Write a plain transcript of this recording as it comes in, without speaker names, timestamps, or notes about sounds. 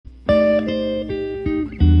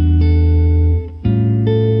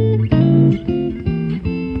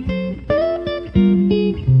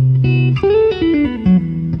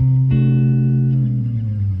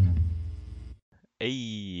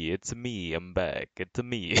back. It's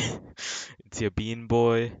me. It's your bean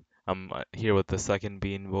boy. I'm here with the second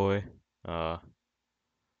bean boy. Uh,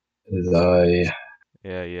 Is I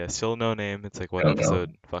yeah. Still no name. It's like what don't know.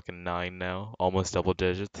 episode? Fucking 9 now. Almost double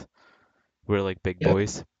digits. We're like big Yep.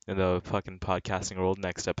 boys in the fucking podcasting world.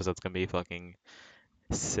 Next episode's gonna be fucking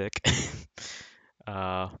sick.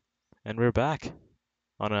 Uh, and we're back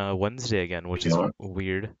on a Wednesday again, which You is know,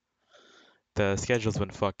 weird. The schedule's been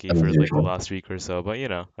fucky as for like the usual. last week or so, but I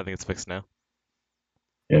think it's fixed now.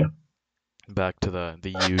 Yeah. Back to the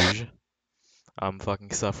huge. I'm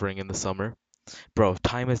fucking suffering in the summer. Bro,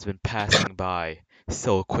 time has been passing by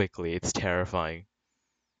so quickly. It's terrifying.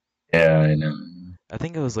 Yeah, I know. I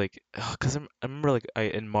think it was like, cause I remember like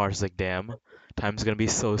in March, like damn, time's gonna be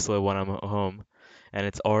so slow when I'm home, and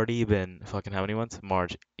it's already been fucking how many months?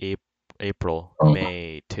 March, April, Oh,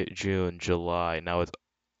 May, June, July. Now it's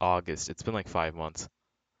August. It's been like 5 months.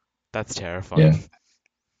 That's terrifying. yeah.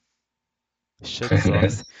 Shit sucks. You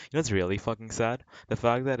know what's really fucking sad? The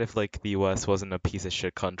fact that if like the US wasn't a piece of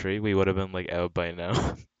shit country, we would have been like out by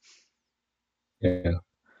now. Yeah.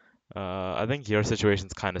 I think your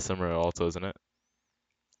situation's kind of similar also, isn't it?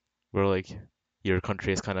 Where like your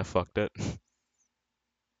country is kind of fucked it.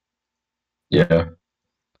 Yeah.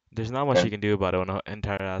 There's not much Yeah. you can do about it when an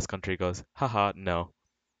entire ass country goes, haha, no.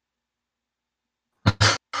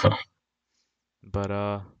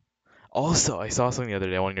 But also I saw something the other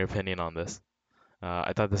day. I want your opinion on this.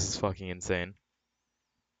 I thought this is fucking insane.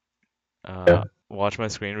 Yeah. Watch my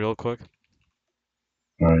screen real quick.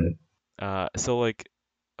 All right. So like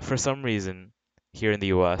for some reason here in the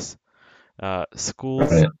US, All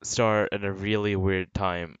schools right. start at a really weird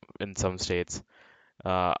time in some states.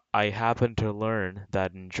 I happen to learn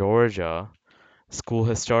that in Georgia, school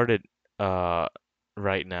has started uh,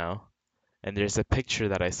 right now, and there's a picture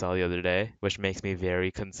that I saw the other day, which makes me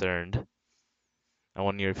very concerned. I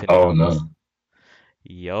want your opinion Oh on no. this.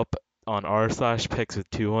 Yup. On r/pics with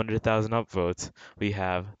 200,000 upvotes, we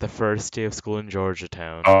have the first day of school in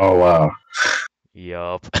Georgetown. Oh wow.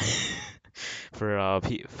 Yup.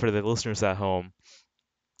 For the listeners at home,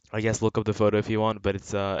 I guess look up the photo if you want, but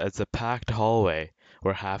it's a packed hallway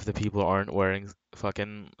where half the people aren't wearing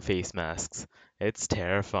fucking face masks. It's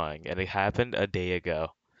terrifying, and it happened a day ago.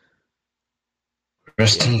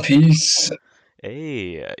 Rest Yeah. in peace.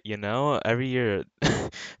 Hey, every year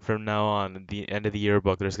from now on, at the end of the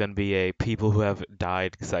yearbook, there's gonna be a people who have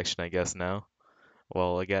died section, I guess now.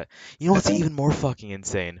 Well, I get, what's even more fucking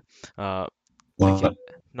insane? Uh, like, What?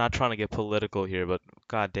 not trying to get political here, but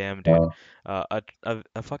goddamn, dude, Uh,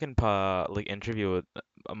 a fucking like interview with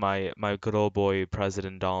my good old boy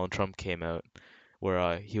President Donald Trump came out,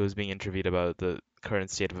 where he was being interviewed about the current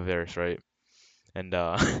state of affairs, right? And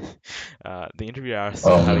the interviewer asked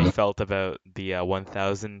him oh how he no. felt about the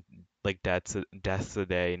 1,000 like deaths a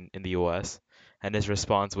day in the U.S. And his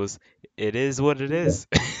response was, "It is what it Yeah. is."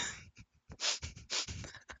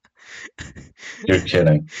 You're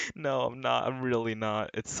kidding. No, I'm not. I'm really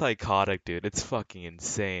not. It's psychotic, dude. It's fucking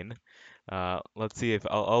insane. Let's see if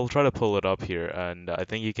I'll try to pull it up here, and I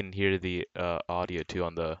think you can hear the audio too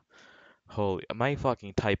on the. Holy, my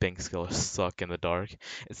fucking typing skills suck in the dark.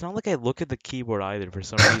 It's not like I look at the keyboard either. For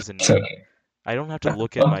some reason, It's okay. I don't have to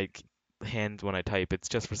look at my hand when I type. It's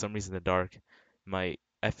just for some reason in the dark, my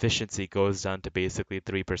efficiency goes down to basically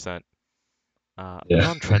 3%. I've been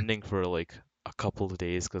Yeah. on trending for like a couple of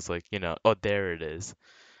days because oh, there it is.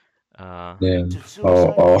 Yeah. Is it Oh,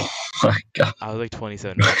 suicide? oh my God. I was like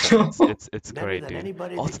 27%. It's Better great, than dude.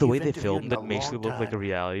 anybody Also, that the way you've they interviewed filmed in a it makes it long look like a time.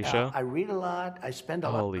 reality show. I read a lot. I spend a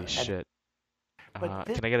lot. Holy shit. But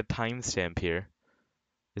this Can I get a timestamp here?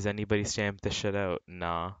 Does anybody stamp this shit out?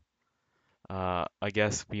 Nah. I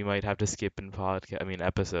guess we might have to skip in podcast. I mean,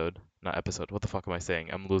 episode, not episode. What the fuck am I saying?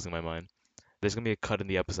 I'm losing my mind. There's gonna be a cut in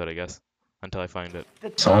the episode, I guess, until I find it.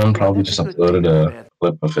 the Someone top one. probably That's a just good thing uploaded I a read.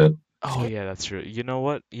 clip of it. Oh yeah, that's true. You know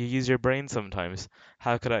what? You use your brain sometimes.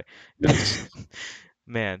 How could I? Yes.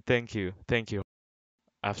 Man, thank you.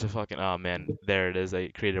 I have to fucking. Oh man, there it is. I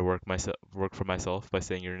created work for myself by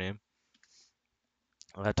saying your name.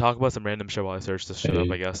 Talk about some random shit while I search this shit up,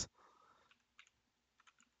 I Hey. guess.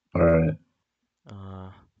 All right. Uh,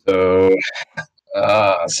 So,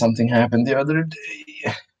 something happened the other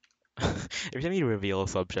day. every time you reveal a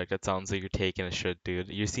subject, it sounds like you're taking a shit, dude.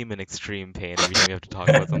 You seem in extreme pain every time you have to talk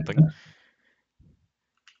about something.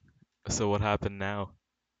 So what happened now?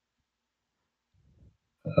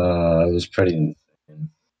 It was pretty insane.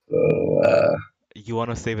 So, You want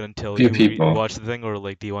to save it a until few you people. watch the thing, or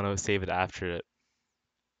like, do you want to save it after it?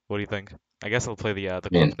 What do you think? I guess I'll play the I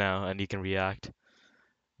mean, clip now, and you can react.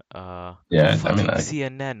 yeah. I mean, Fucking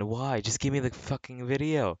CNN. Why? Just give me the fucking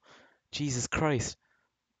video. Jesus Christ.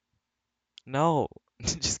 No,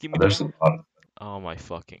 just give me the. There's a lot. Oh my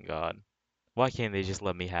fucking god. Why can't they just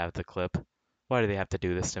let me have the clip? Why do they have to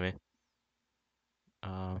do this to me?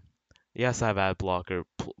 Uh, yes, I have ad blocker.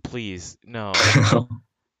 Please, no.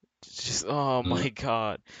 Just, oh my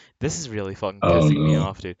God. This is really fucking Oh pissing me no.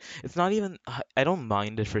 off, dude. It's not even, I don't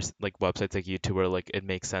mind it for like websites like YouTube where like it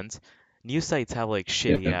makes sense. News sites have like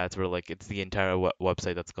shitty Yeah. ads where like it's the entire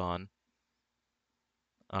website that's gone.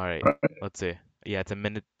 All right, Right. let's see. Yeah, it's a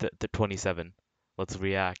minute to 27. Let's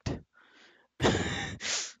react.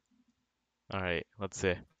 All right, let's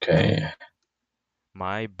see. Okay.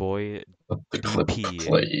 My boy Let the clip DP.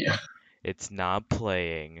 play. It's not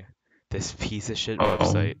playing. This piece of shit Oh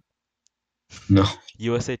website. no.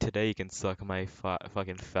 USA Today, you can suck my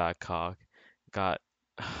fucking fat cock. Got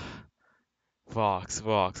Vox,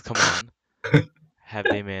 come on. Have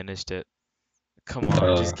they managed it? Come on,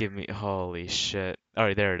 Uh, just give me. Holy shit. All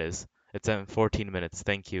right, there it is. It's in 14 minutes.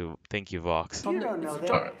 Thank you, Vox. You don't know all that.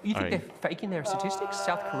 right. You All think right. they're faking their statistics?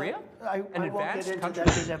 South Korea? I An won't get advanced into country? that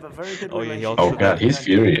because I have a very good Oh yeah, he relationship also Oh said with god, that. the he's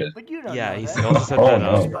country. furious. But you don't Yeah, know he that. also said Oh that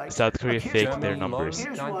no. Spikes. South Korea Look, here's faked one. their Germany low, numbers.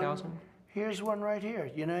 Here's 9,000? one. Here's one right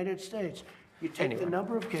here. United States. You take Anyway. the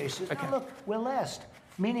number of cases. Okay. Now look, we're last,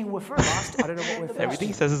 meaning we're first. I don't know what we're The best. Everything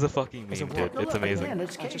he says is a fucking Is it meme, what? dude. No, It's look, amazing. again,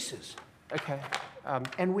 it's cases. Okay.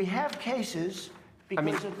 And we have cases because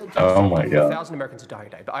mean- of the Oh testing. my A god. thousand Americans a day,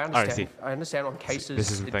 but I right, understand. see. I understand on This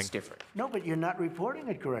cases is the it's thing. different. No, but you're not reporting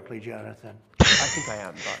it correctly, Jonathan. I think I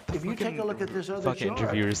am, but If you take a look at this other Fucking chart.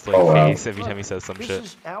 interviewer's Oh, like wow. face every time he says some This shit.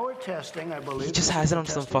 is our testing, I believe. He just This has is it the on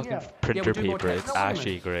some testing, fucking yeah. printer we do more paper. tests. It's No, wait a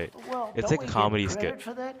actually minute. great. Well, It's don't like a we comedy get skit. credit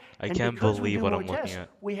for that? I And can't because we believe do what more I'm looking tests, at.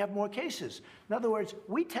 we have more cases. In other words,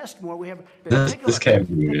 we test more. We have. This take a this look. can't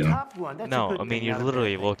be The real. top one. That's a No, good I mean thing, you're not a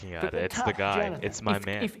literally bad thing. looking at But it. It's the top, guy. Jonathan, It's my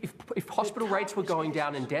man. If hospital rates were going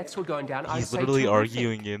down and deaths were going down, I'd He's say literally terrific.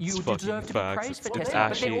 arguing against You fucking deserve to be facts. praised for It's testing, but they're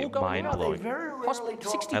actually all going mind up. They blowing. very rarely Hospital,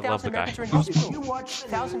 talk. 60,000 the guy. Americans are in If hospital. you watch the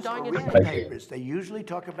 1,000 news dying or a read day. the papers, they usually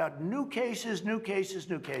talk about new cases, new cases,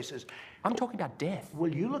 new cases. I'm talking about death.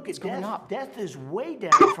 Well, you look at going death. up. Death is way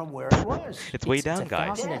down from where it was. It's way It's down, guys.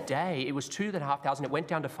 1,000 a day. It was 2,500. It went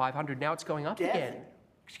down to 500. Now it's going up Death, again.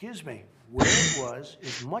 excuse me, where it was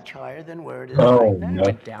is much higher than where it is Oh right now. no.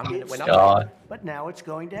 Went down and it It's went up. God. But now it's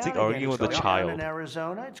going down like again. arguing It's with a going down child. in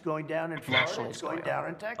Arizona. It's going down in Florida. Nationally, It's it's going going down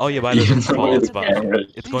in Texas. Oh yeah, by the way, Even it's false, somebody with but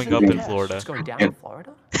cameras. it's These going are up the in tests. Florida. It's going down Yeah. in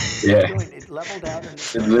Florida. Yeah. It leveled out and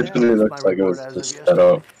it's It going down. literally That's looks my like it was report as of just set yesterday.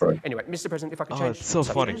 up for. Anyway, Mr. President, if I could Oh, change it's so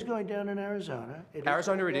subject. funny. It is going down in Arizona. It is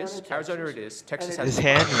Arizona going it down is. in Arizona Texas. it is. Texas And has His it.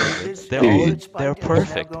 hand it movements, is- they're it all spiked they're and it's now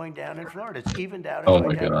perfect. going down in Florida. It's even down and Oh going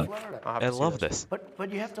my down in God. Florida. I'll have I to see love those. this.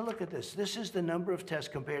 But you have to look at this. This is the number of tests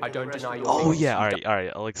compared to I don't the rest deny of your the Oh world. yeah, all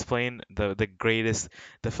right. I'll explain the greatest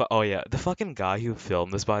oh yeah, the fucking guy who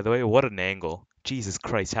filmed this, by the way. What an angle! Jesus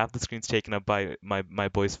Christ, half the screen's taken up by my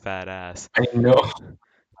boy's fat ass. I know.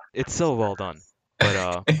 It's so well done.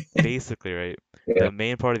 But basically, right, Yeah. the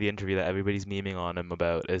main part of the interview that everybody's memeing on him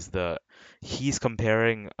about is he's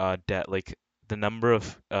comparing like the number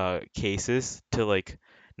of cases to like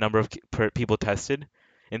number of people tested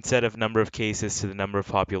instead of number of cases to the number of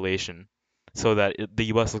population, so that the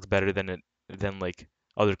U.S. looks better than like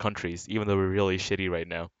other countries, even though we're really shitty right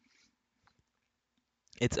now.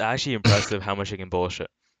 It's actually impressive how much he can bullshit.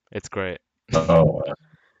 It's great. Oh.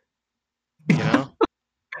 You know?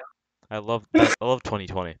 I love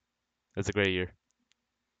 2020. It's a great year.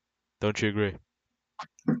 Don't you agree?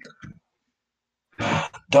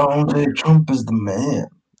 Donald J. Trump is the man.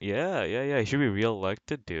 Yeah. He should be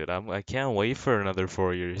reelected, dude. I can't wait for another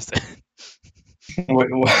 4 years. Wait,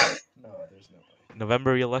 what? No, there's no way.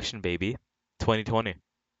 November reelection, baby. 2020.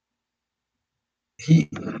 He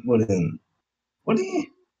wouldn't. Would he?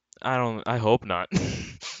 I hope not.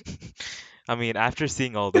 I mean, after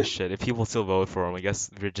seeing all this shit, if people still vote for him, I guess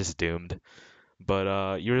we're just doomed.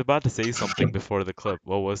 But you were about to say something before the clip.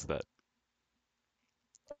 What was that?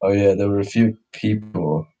 Oh yeah, there were a few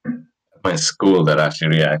people at my school that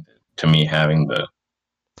actually reacted to me having the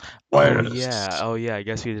virus. Oh yeah. I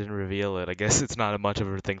guess we didn't reveal it. I guess it's not much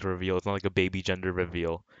of a thing to reveal. It's not like a baby gender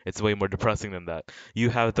reveal. It's way more depressing than that. You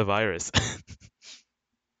have the virus.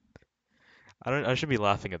 I should be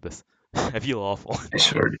laughing at this. I feel awful. I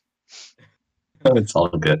sure do. It's all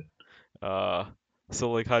good. Uh,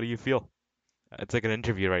 so like, how do you feel? It's like an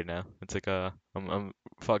interview right now. It's like I'm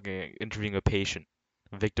fucking interviewing a patient,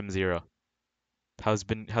 victim zero. I How's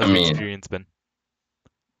your mean, experience been?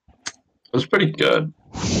 it was pretty good,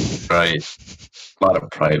 right? A lot of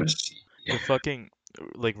privacy. You're fucking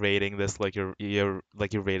like rating this like you're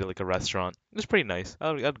like you rated like a restaurant. It's pretty nice.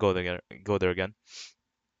 I'd go there again.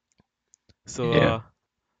 So Yeah,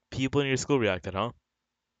 people in your school reacted, huh?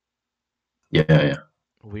 yeah.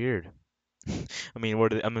 Weird. I mean,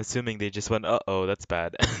 I'm assuming they just went, uh-oh, that's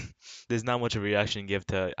bad. There's not much of a reaction give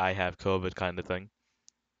to I have COVID kind of thing.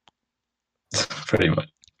 Pretty much.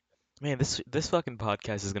 Man, this fucking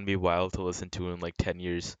podcast is gonna be wild to listen to in like 10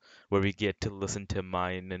 years, where we get to listen to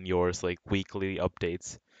mine and yours like weekly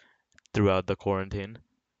updates throughout the quarantine.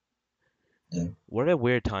 Yeah. What a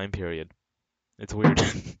weird time period. It's weird.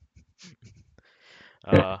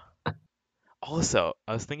 Yeah. Uh, Also,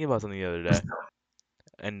 I was thinking about something the other day,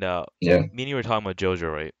 and Yeah. me and you were talking about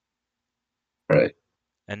JoJo, right? Right.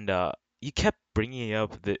 And you kept bringing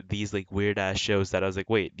up these like weird ass shows that I was like,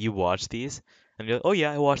 wait, you watch these? And you're like, oh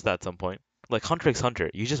yeah, I watched that at some point. Like Hunter x Hunter.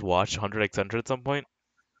 You just watched Hunter x Hunter at some point?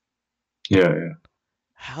 Yeah. Yeah.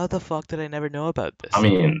 How the fuck did I never know about I this?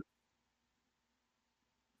 mean,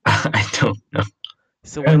 I don't know.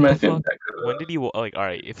 So I when the mentioned fuck, that when did you like? All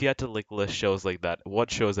right, if you had to like list shows like that, what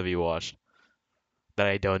shows have you watched that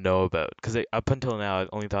I don't know about? Because up until now, I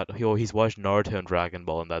only thought, oh, he's watched Naruto and Dragon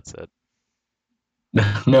Ball, and that's it.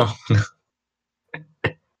 no.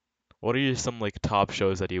 What are some like top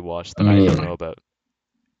shows that you watched I that I mean, don't know I about?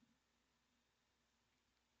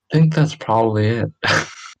 think that's probably it.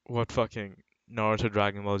 What fucking Naruto,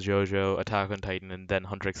 Dragon Ball, JoJo, Attack on Titan, and then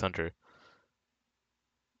Hunter x Hunter.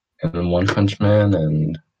 And then One Punch Man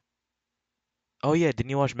and Oh yeah, didn't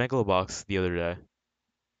you watch Megalobox the other day?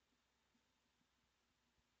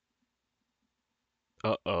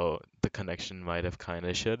 Uh-oh, the connection might have kind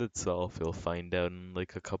of shut itself. You'll find out in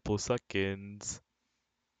like a couple seconds.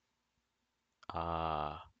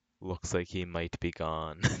 Ah, looks like he might be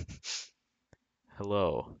gone.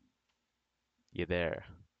 Hello, you there?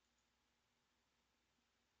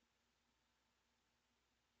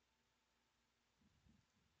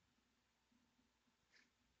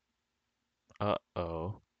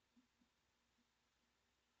 Uh-oh.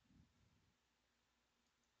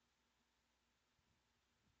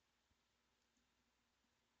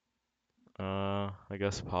 I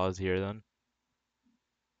guess pause here then.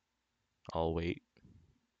 I'll wait.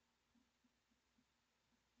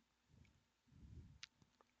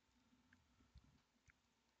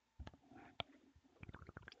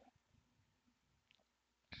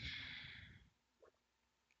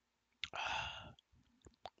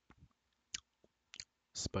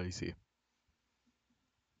 Spicy.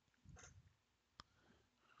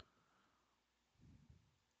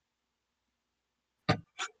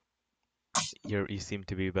 You seem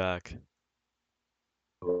to be back.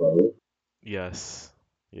 Hello. Yes.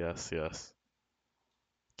 Yes, yes.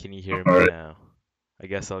 Can you hear All me right. now? I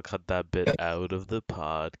guess I'll cut that bit out of the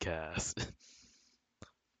podcast.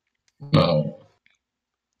 No.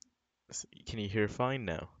 Can you hear fine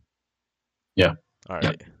now? Yeah. All Yeah.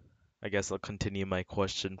 right. I guess I'll continue my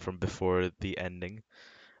question from before the ending.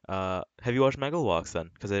 Have you watched Megalobox then?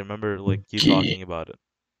 Because I remember like you Yeah. talking about it.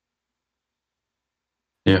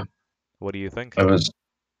 Yeah. What do you think? I was.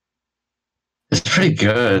 It's pretty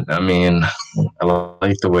good. I mean, I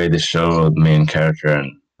like the way they show the main character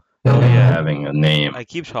and Oh yeah, having a name. I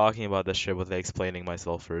keep talking about this shit without explaining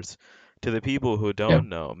myself first. To the people who Yeah. don't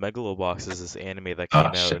know, Megalobox is this anime that Ah,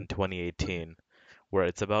 came out shit. in 2018, where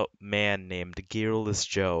it's about man named Gearless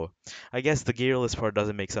Joe. I guess the gearless part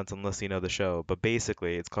doesn't make sense unless you know the show, but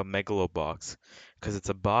basically it's called Megalobox because it's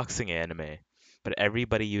a boxing anime, but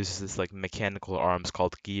everybody uses this like mechanical arms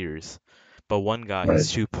called gears. But one guy Right.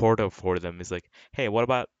 who's too portal for them is like, "Hey, what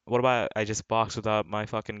about I just box without my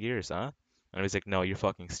fucking gears, huh?" And he's like, "No, you're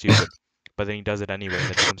fucking stupid." But then he does it anyway, and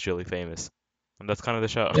then becomes really famous. And that's kind of the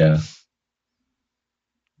show. Yeah.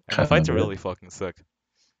 And the Kind fights of are it. really fucking sick.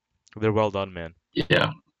 They're well done, man.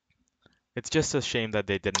 Yeah. It's just a shame that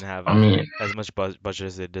they didn't have I mean, as much budget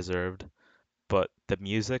as they deserved. But the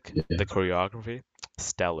music, yeah. the choreography,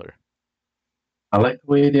 stellar. I like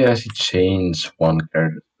the way they actually changed one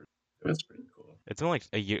character. It was pretty cool. It's been like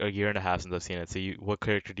a year and a half since I've seen it. So what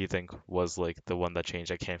character do you think was like the one that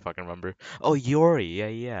changed? I can't fucking remember. Oh, Yori. Yeah,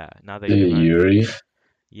 yeah. Now that The you remind me. Yuri.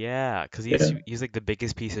 Yeah, because Yeah. he's like the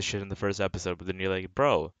biggest piece of shit in the first episode, but then you're like,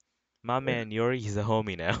 bro, my Yeah. man Yori, he's a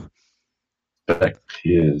homie now. But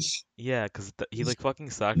he is. Yeah, because he He's, like fucking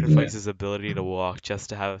he's in it. sacrificed his ability to walk just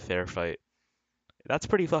to have a fair fight. That's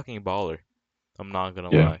pretty fucking baller. I'm not gonna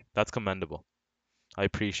Yeah. lie. That's commendable. I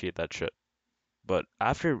appreciate that shit. But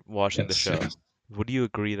after watching the Yes. show, would you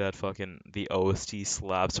agree that fucking the OST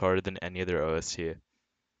slaps harder than any other OST?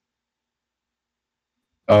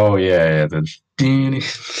 Oh yeah, yeah. The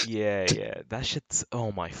Yeah, yeah. That shit's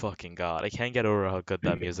oh my fucking god. I can't get over how good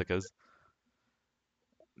that music is.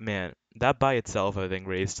 Man, that by itself I think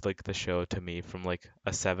raised like the show to me from like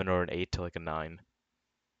a 7 or an 8 to like a 9.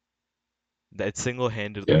 That's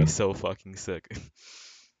single-handedly yeah. so fucking sick.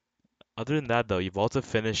 Other than that, though, you've also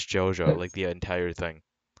finished JoJo, like the entire thing.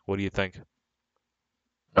 What do you think?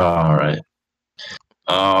 All right.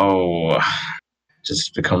 Oh,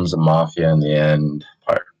 just becomes a mafia in the end.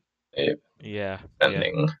 Part eight Yeah, yeah.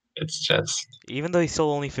 ending. It's just Even though he's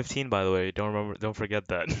still only 15, by the way, don't forget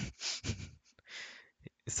that.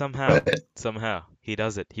 Somehow, right. somehow, he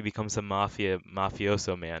does it. He becomes a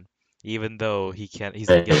mafioso man, even though he's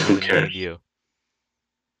Hey, younger who than me and cares? you.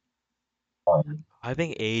 I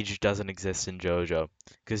think age doesn't exist in JoJo,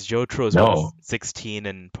 because Jotaro is what, No. 16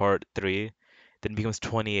 in part 3, then becomes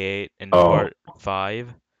 28 in Oh, part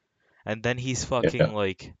 5, and then he's yeah. fucking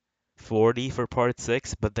like 40 for part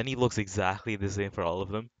 6, but then he looks exactly the same for all of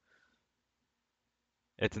them.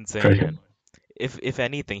 It's insane, Pretty man. If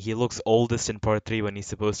anything, he looks oldest in part 3 when he's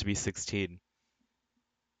supposed to be 16.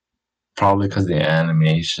 probably because the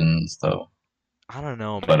animations though. I don't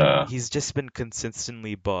know, But man. He's just been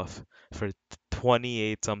consistently buff for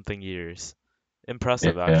 28 something years.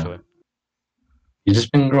 Impressive, yeah. actually. He's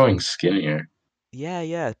just been growing skinnier. Yeah,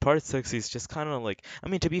 yeah. Part 6 he's just kind of like, I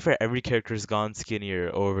mean, to be fair, every character's gone skinnier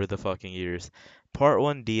over the fucking years. Part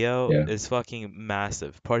 1 Dio Yeah. is fucking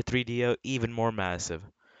massive. Part 3 Dio even more massive.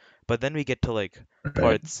 But then we get to like Right.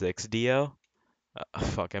 part 6 Dio.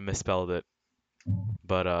 Fuck, I misspelled it.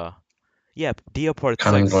 But yeah, Dio part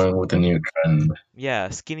Kind of 6. going with the new trend. Yeah,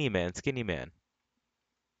 skinny man, skinny man.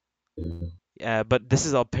 Yeah, but this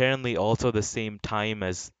is apparently also the same time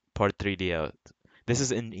as Part 3D out. This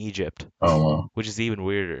is in Egypt, Oh well. which is even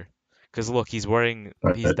weirder. Cause look, he's wearing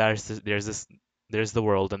he's Right. there's the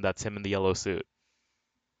world, and that's him in the yellow suit.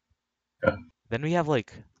 Yeah. Then we have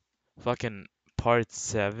like fucking Part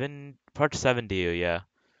 7 Dio, yeah,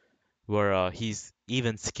 where he's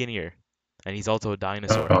even skinnier, and he's also a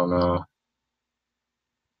dinosaur. Oh no.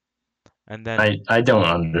 And then I don't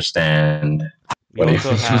understand we what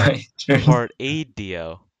also even have my dream. Part 8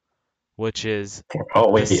 Dio, which is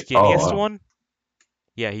Oh the wait. skinniest one.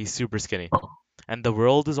 Yeah, he's super skinny. Oh. And the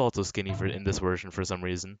world is also skinny for in this version for some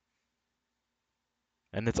reason.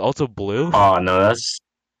 And it's also blue? Oh no, that's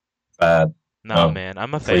bad. Nah, No, man,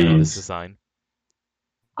 I'm a fan of this please. design.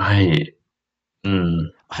 I.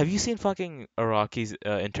 Mm, Have you seen fucking Araki's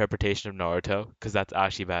interpretation of Naruto? Because that's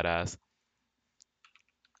actually badass.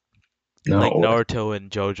 Like no. Naruto and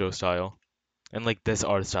JoJo style. And like this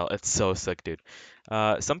art style, it's so sick, dude.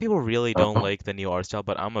 Some people really don't Oh, like the new art style,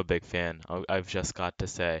 but I'm a big fan. I've just got to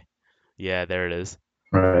say. Yeah, there it is.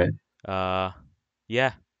 right. Uh,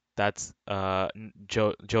 yeah, that's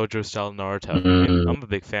JoJo style Naruto. Mm, I'm a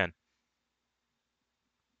big fan.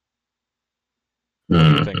 What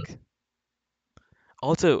do you mm, think?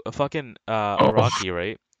 Also, a fucking oh, Araki,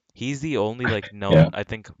 right? He's the only like yeah. known, I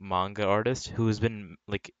think, manga artist who's been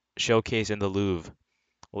like showcased in the Louvre,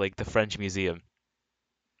 like the French museum.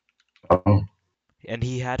 Oh, And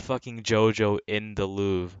he had fucking JoJo in the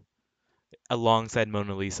Louvre alongside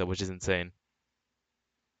Mona Lisa, which is insane.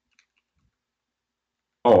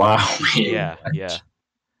 oh wow. Wait, Yeah, what? yeah.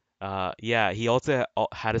 Yeah, he also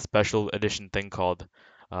had a special edition thing called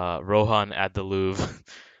Rohan at the Louvre.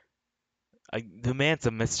 The man's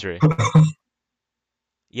a mystery.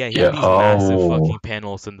 Yeah, he had Yeah. these massive Oh, fucking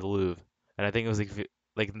panels in the Louvre, and I think it was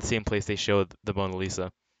like in the same place they showed the Mona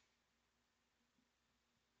Lisa.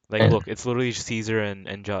 Like, man, look, it's literally Caesar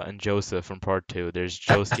and Joseph from part 2. There's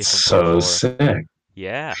that's Josuke from part so 4. sick.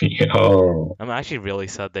 Yeah, Yo. I'm actually really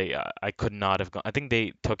sad I could not have gone. I think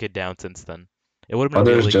they took it down since then. It would have Oh, been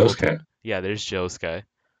there's really cool to. Josuke. Yeah, there's Josuke.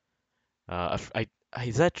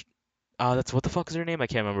 Is that that's what the fuck is her name? I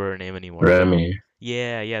can't remember her name anymore. Remy.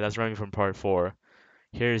 Yeah, yeah, that's Remy from part 4.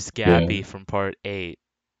 Here's Yeah. Gabby from part 8.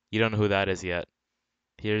 You don't know who that is yet.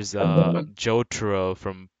 Here's I don't Jotaro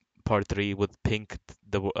from part 3 with Pink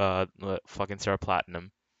fucking Star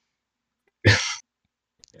Platinum.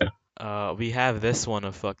 Yeah. We have this one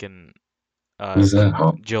of fucking Who's that?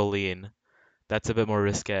 Oh, Jolene. That's a bit more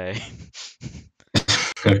risque.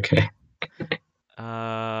 okay.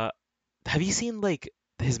 Uh, have you seen like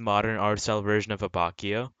his modern art style version of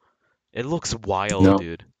Abakio? It looks wild, No.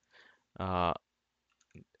 dude. Uh,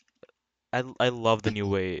 I love the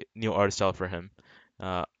new art style for him.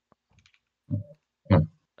 Uh, Hmm.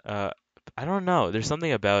 uh, I don't know. There's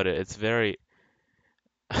something about it. It's very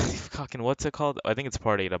fucking what's it called? I think it's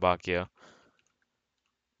part 8 Abakio.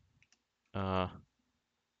 Uh,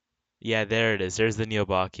 yeah, there it is. There's the new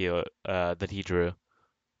Abakio that he drew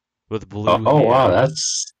with blue Oh wow, hair.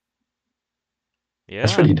 that's Yeah.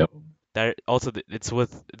 pretty dope. That also it's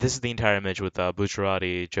with this is the entire image with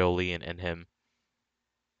Bucciarati, Jolie, and him.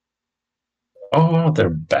 Oh wow, they're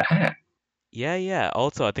back. Yeah, yeah.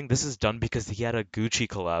 Also, I think this is done because he had a Gucci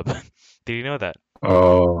collab. Did you know that?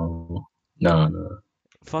 Oh no, no.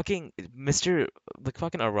 Fucking Mr. like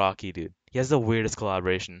fucking Araki, dude. He has the weirdest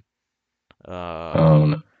collaboration. Uh,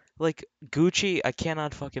 Um, like Gucci, I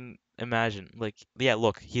cannot fucking imagine. Like, yeah,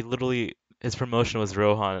 look, he literally his promotion was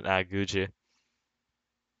Rohan at Gucci.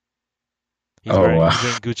 oh wow. He's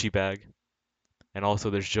wearing Gucci bag, and also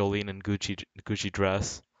there's Jolene in Gucci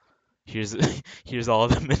dress. Here's here's all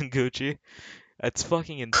of them in Gucci. That's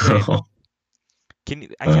fucking insane.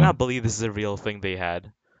 I Uh, cannot believe this is a real thing they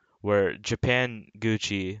had, where Japan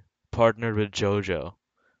Gucci partnered with JoJo.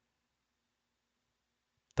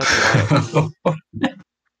 That's wild.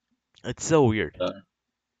 It's so weird.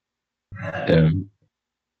 yeah,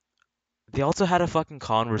 They also had a fucking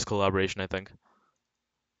Converse collaboration, I think.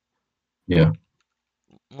 yeah.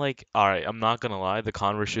 Like, alright, I'm not gonna lie, the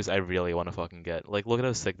Converse shoes I really want to fucking get. Like, look at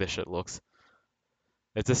how sick this shit looks.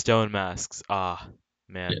 It's a stone masks. Ah,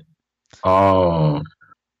 Yeah. man. Oh,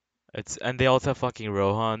 And they also have fucking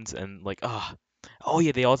Rohans and like oh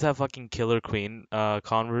yeah, they also have fucking Killer Queen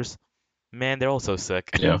Converse. Man, they're all so sick.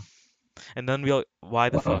 yeah. And then why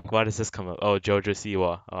the Wow. fuck? Why does this come up? Oh, JoJo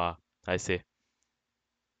Siwa. Ah, I see.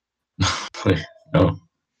 No.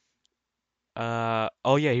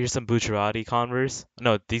 Oh yeah, here's some Bucciarati Converse.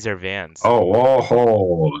 No, these are Vans. Oh,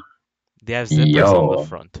 whoa. They have zippers on the Yo,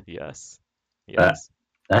 front. Yes. that Yes.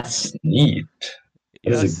 that's neat.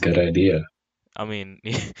 That is a Yes. good idea. I mean,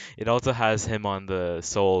 it also has him on the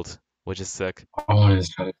soles, which is sick. Oh, and his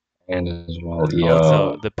kind of hand as well. Also,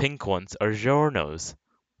 Yo. the pink ones are Giornos,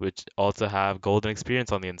 which also have golden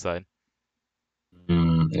experience on the inside.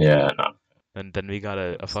 Yeah, no. And then we got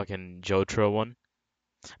a fucking Jotro one.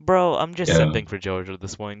 Bro, I'm just Yeah. simping for JoJo at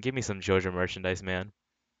this point. Give me some JoJo merchandise, man.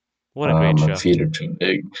 What a great My show. feet are too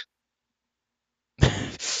big.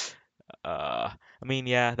 I mean,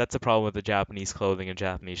 yeah, that's a problem with the Japanese clothing and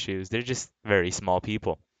Japanese shoes. They're just very small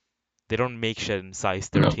people. They don't make shit in size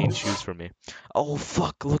No. 13 shoes for me. Oh,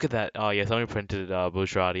 fuck, look at that. Oh, yeah, somebody printed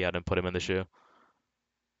Bushrati out and put him in the shoe.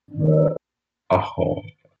 Oh,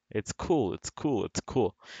 It's cool, it's cool, it's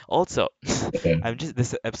cool. Also, yeah.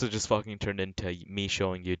 this episode just fucking turned into me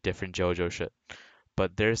showing you different JoJo shit.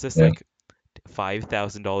 But there's this Yeah. like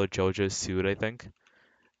 $5,000 JoJo suit, I think,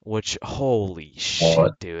 which holy shit,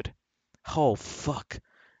 What? dude. Oh fuck.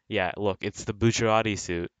 Yeah, look, it's the Bucciarati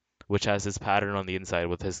suit, which has his pattern on the inside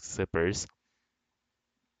with his zippers.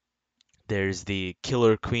 There's the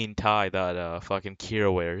Killer Queen tie that fucking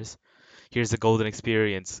Kira wears. Here's the Golden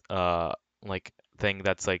Experience like thing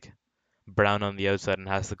that's like brown on the outside and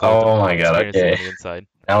has the Golden Oh my God. Experience thing Okay. on the inside.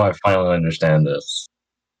 Now I finally understand this.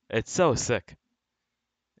 It's so sick.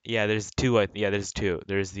 Yeah, there's two. Yeah, there's two.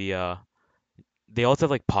 There's the they also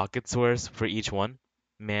have like pocket squares for each one.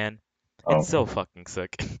 Man, it's so Oh, fucking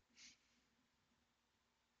sick.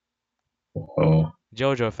 oh.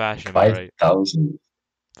 JoJo fashion, am I Five right? thousand.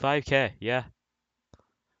 5K, yeah.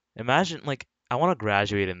 Imagine like I want to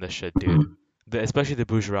graduate in this shit, dude. Especially the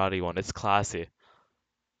Bucciarati one. It's classy.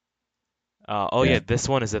 Oh yeah, Yeah. this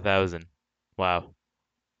one is 1,000. Wow.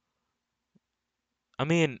 I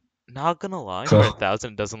mean, not gonna lie, for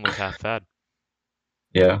 1,000 it doesn't look half bad.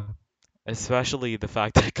 Yeah. Especially the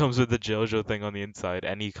fact that it comes with the JoJo thing on the inside,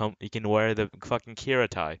 and you can wear the fucking Kira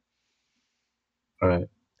tie. All right.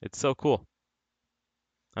 It's so cool.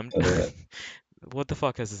 I'm Uh, what the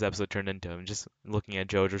fuck has this episode turned into? I'm just looking at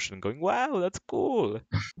JoJo shit and going, wow, that's cool.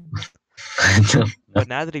 I don't know. But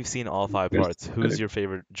now that you've seen all five There's parts, who's your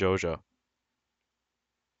favorite JoJo?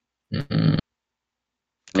 Mm, I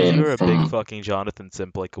Because you mean, were a big fucking Jonathan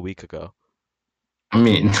simp like a week ago. I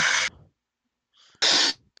mean,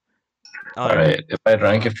 All all right. right. If I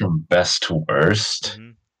rank it from best to worst,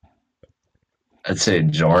 Mm-hmm. I'd say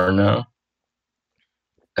Jorna,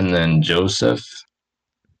 and then Joseph,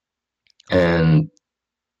 Okay. and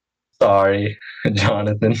sorry,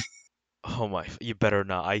 Jonathan. Oh my, you better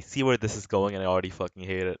not. I see where this is going and I already fucking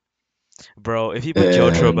hate it. Bro, if you put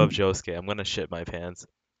Jotaro above And Josuke, I'm gonna shit my pants.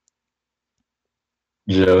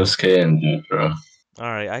 Josuke and Jotaro.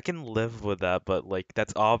 Alright, I can live with that, but like,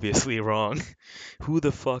 that's obviously wrong. Who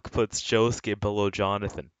the fuck puts Josuke below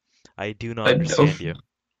Jonathan? I do not I don't. understand you.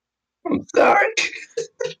 I'm sorry.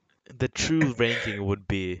 The true ranking would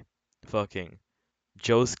be fucking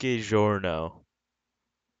Josuke Giorno,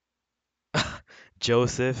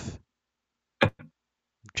 Joseph,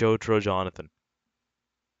 Jotaro Jonathan.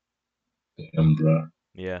 Damn, bro.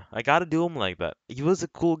 Yeah, I gotta do him like that. He was a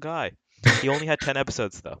cool guy. He only had 10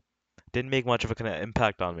 episodes though. Didn't make much of a kind of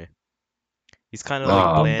impact on me. He's kind of like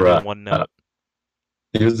Ah, bland bro. and one note.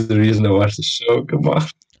 Here's the reason to watch the show. Come on,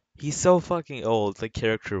 He's so fucking old, like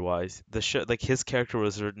character-wise. The show, like his character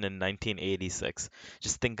was written in 1986.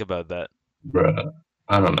 Just think about that. bro.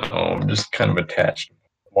 I don't know. I'm just kind of attached.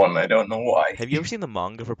 one. I don't know why. Have you ever seen the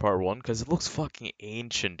manga for part one? Because it looks fucking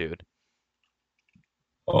ancient, dude.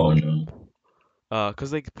 Oh no.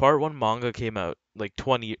 Cause like part one manga came out like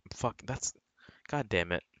 20. Fuck, that's. God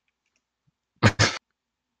damn it. All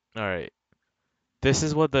right. This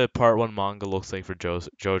is what the part one manga looks like for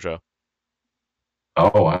JoJo.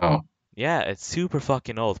 Oh wow. Yeah, it's super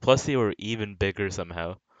fucking old. Plus, they were even bigger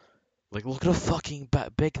somehow. Like, look at how fucking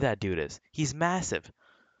big that dude is. He's massive.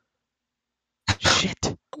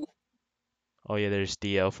 Shit. Oh yeah, there's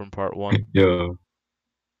DL from part one. Yo.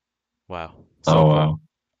 Wow, so Oh cool. wow.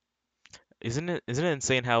 Isn't it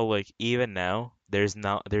insane how like even now there's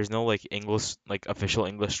no like English like official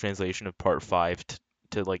English translation of part five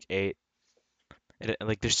to like eight.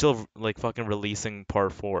 Like they're still like fucking releasing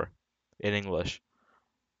part four in English.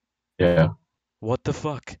 Yeah. What the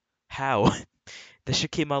fuck? How? This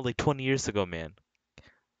shit came out like 20 years ago, man.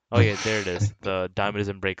 Oh yeah, there it is. The Diamond is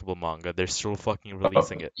Unbreakable manga. They're still fucking Oh,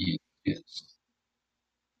 releasing it. yes.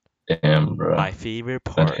 Damn, bro. My favorite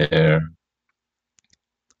That part. hair.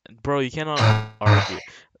 Bro, you cannot argue.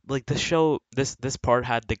 Like the show, this part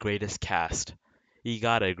had the greatest cast. You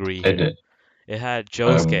gotta agree I here. did. It had I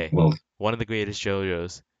Josuke, will. one of the greatest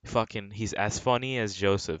JoJos. Fucking, he's as funny as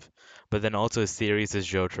Joseph, but then also as serious as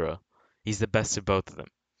Jotaro. He's the best of both of them.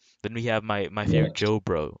 Then we have my favorite Yes. Joe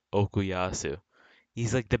bro, Okuyasu.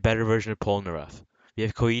 He's like the better version of Polnareff. We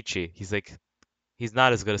have Koichi. He's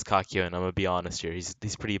not as good as Kakyoin. I'm gonna be honest here. He's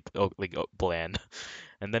pretty bland.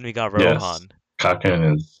 And then we got Yes. Rohan,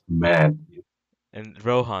 Kaken is mad. and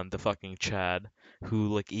Rohan, the fucking Chad, who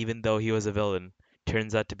like even though he was a villain,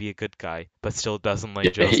 turns out to be a good guy, but still doesn't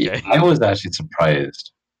like Yeah, Josuke. I was actually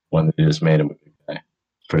surprised when they just made him a good guy.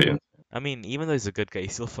 It's pretty I mean, even though he's a good guy, he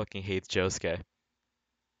still fucking hates Josuke.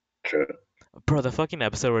 true. Bro, the fucking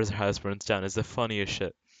episode where his house burns down is the funniest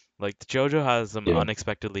shit. Like, JoJo has some Yeah.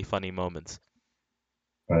 unexpectedly funny moments.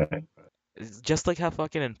 Right. It's just like how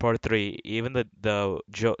fucking in part three, even like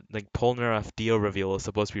Polnareff Dio reveal is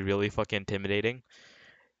supposed to be really fucking intimidating.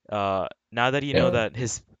 Now that you know Yeah. that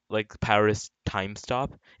his like power is time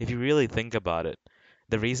stop, if you really think about it,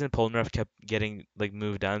 the reason Polnareff kept getting like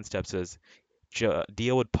moved down steps is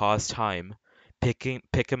Dio would pause time, pick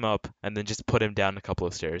him up, and then just put him down a couple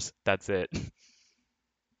of stairs. That's it.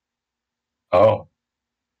 Oh,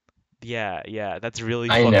 Yeah, that's really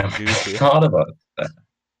I never fucking goofy. thought about that.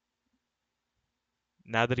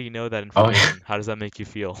 Now that you know that Oh, yeah. information, how does that make you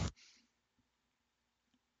feel?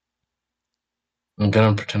 I'm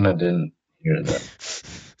gonna pretend I didn't hear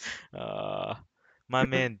that. uh, my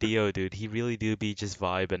man Dio, dude, he really do be just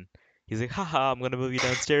vibing. He's like, haha, I'm gonna move you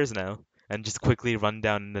downstairs now, and just quickly run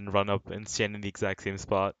down and then run up and stand in the exact same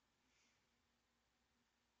spot.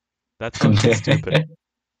 That's fucking stupid.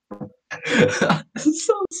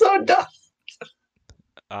 So dumb.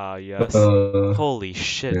 Yes. Uh, Holy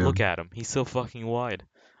shit, yeah. look at him. He's so fucking wide.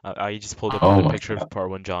 I just pulled up Oh the my picture of god. part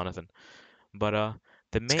one Jonathan. But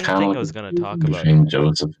the It's main kind of thing I like was a gonna talk fusion about, between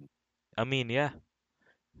Joseph I mean, yeah,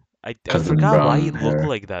 I because of the forgot why he brown looked hair.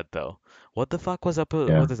 like that though. What the fuck was up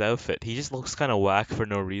Yeah. with his outfit? He just looks kind of whack for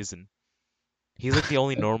no reason. He's like the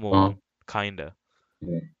only normal Well, one, kinda.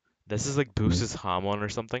 yeah, This is like mm, Booster's Hamon or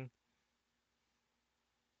something.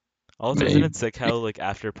 Also, isn't maybe. it sick how like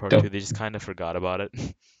after part two Don't. they just kind of forgot about it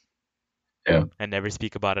Yeah. and never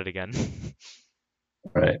speak about it again?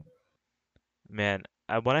 Right. Man,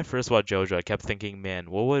 when I first watched JoJo, I kept thinking, man,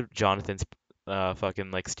 what would Jonathan's fucking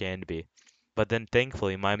like stand be? But then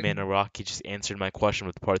thankfully, my man Araki just answered my question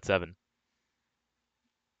with part seven.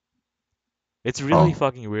 It's really Oh,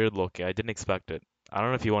 fucking weird looking. I didn't expect it. I don't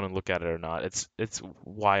know if you want to look at it or not. It's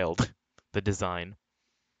wild, the design.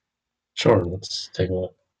 sure. Let's take a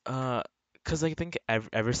look. Uh, 'Cause I think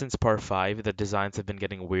ever since part five, the designs have been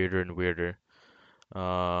getting weirder and weirder.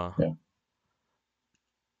 Uh, Yeah.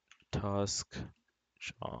 Tusk.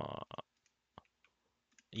 Uh,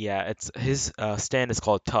 yeah, it's his stand is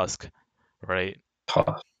called Tusk, right?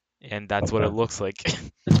 Toss. And that's what it Okay. looks like.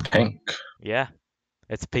 It's pink. Yeah,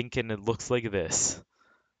 it's pink and it looks like this.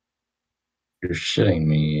 You're shitting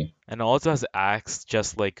me. And it also has axe,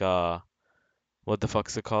 just like what the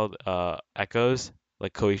fuck's it called? Echoes,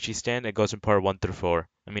 like Koichi stand. It goes from part one through four.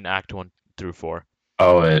 I mean, act one through four.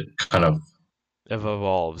 Oh, it kind of It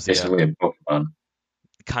evolves, yeah. basically a Pokemon.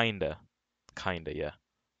 Kinda, yeah.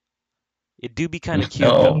 It do be kind of cute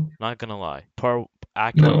though. No. Not gonna lie. Part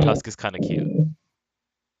Act one No. Tusk is kind of cute.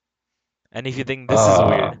 And if you think this is Ah.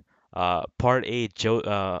 weird, part eight,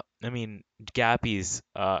 I mean, Gappy's,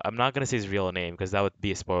 I'm not gonna say his real name because that would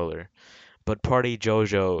be a spoiler. But part eight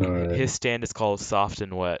JoJo, Alright. his stand is called Soft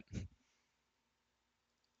and Wet.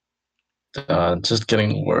 Just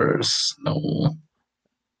getting worse. No.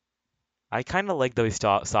 I kind of like the way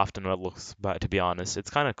softened it looks, but to be honest, it's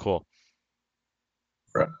kind of cool.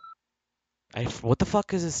 Right. What the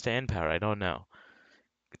fuck is his stand power? I don't know.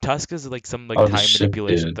 Tusk is like some like Oh, the time ship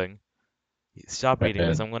manipulation dude. thing. Stop reading Right.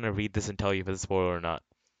 this. I'm gonna read this and tell you if it's a spoiler or not.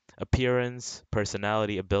 Appearance,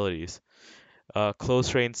 personality, abilities.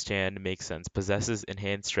 Close range stand makes sense. Possesses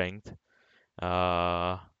enhanced strength.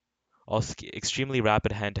 Uh, also extremely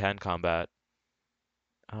rapid hand-to-hand combat.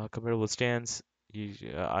 Comparable stands.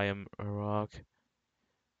 I am a rock.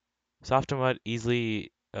 Soft and wet,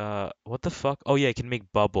 easily. What the fuck? Oh yeah, it can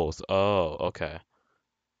make bubbles. Oh, okay.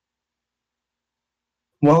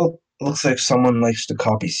 Well, looks like someone likes to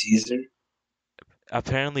copy Caesar.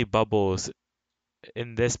 Apparently, bubbles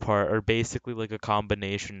in this part are basically like a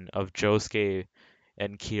combination of Josuke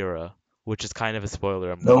and Kira, which is kind of a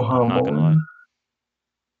spoiler. No I'm not homo. gonna lie.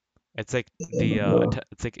 It's like And,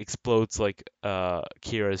 it's like explodes like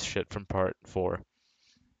Kira's shit from part 4.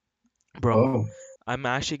 Bro, oh, I'm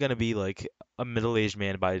actually gonna be like a middle-aged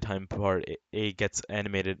man by the time part 8 gets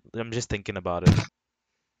animated. I'm just thinking about it.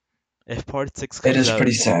 If part 6 it comes is out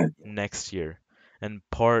pretty sad. next year and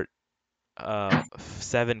part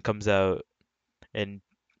 7 comes out in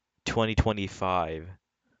 2025,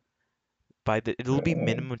 it'll be Uh,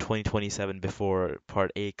 minimum 2027 before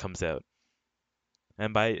part 8 comes out.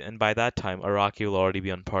 And by that time, Araki will already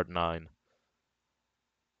be on part 9.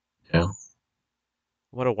 yeah,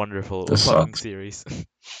 What a wonderful this fucking sucks. series.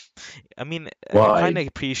 I mean, I Why? kind of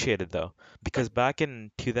appreciate it though, because back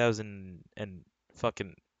in 2000 and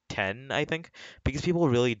fucking 10, I think, because people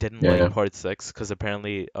really didn't like Yeah, part 6 because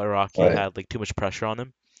apparently Araki right. had like too much pressure on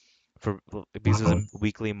him because it was Mhm. a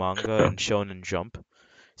weekly manga Yeah, and Shonen Jump.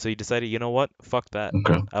 So he decided, you know what? Fuck that.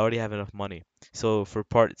 okay. I already have enough money. So for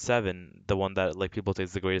part 7, the one that like people say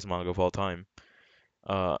is the greatest manga of all time,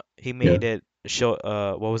 he Yeah. made it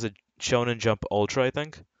what was it? Shonen Jump Ultra, I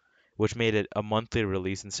think, which made it a monthly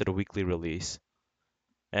release instead of weekly release.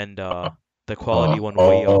 And the quality went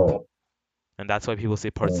way up. Oh, And that's why people say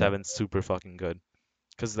part oh, 7's super fucking good.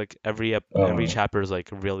 Because like every oh, chapter is like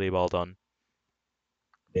really well done.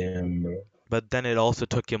 damn, bro. But then it also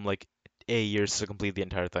took him like 8 years to complete the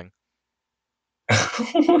entire thing.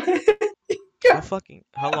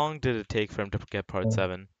 How long did it take for him to get part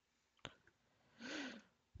 7?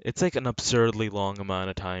 It's like an absurdly long amount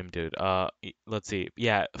of time, dude. Let's see.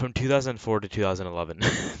 Yeah, from 2004 to 2011.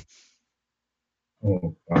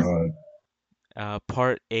 Oh, God.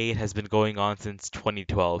 Part 8 has been going on since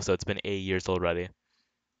 2012, so it's been 8 years already.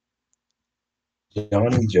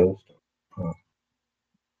 Johnny Joe. Huh.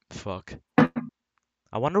 Fuck.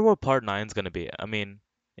 I wonder what part 9's gonna be. I mean,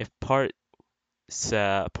 if part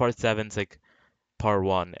 7's like part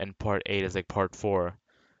 1 and part 8 is like part 4,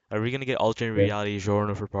 are we gonna get alternate Yeah. reality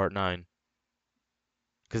genre for part 9?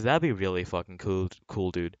 Because that'd be really fucking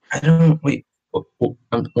cool, dude. I don't, wait.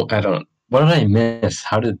 I don't, what did I miss?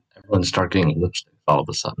 How did everyone start getting lipstick all of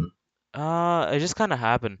a sudden? It just kind of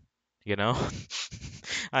happened, you know?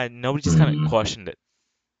 Nobody just kind of Hmm. questioned it.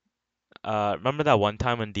 Remember that one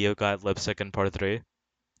time when Dio got lipstick in part 3?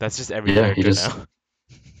 That's just every Yeah, character now.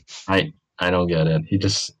 I don't get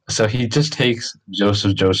it. So he just takes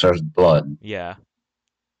Joseph Joestar's blood Yeah.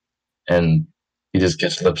 and he just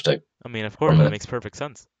gets lipstick I mean, of course, from that it. makes perfect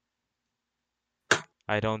sense.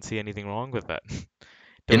 I don't see anything wrong with that.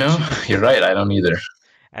 You Don't know, you? you're right. I don't either.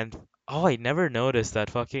 And oh, I never noticed that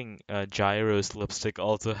fucking Gyro's lipstick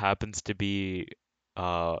also happens to be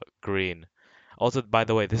green. Also, by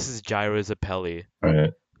the way, this is Gyro Zappelli,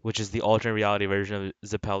 Right, which is the alternate reality version of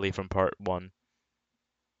Zappelli from part 1.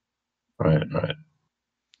 right.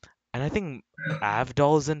 And I think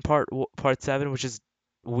Avdol's in part 7, which is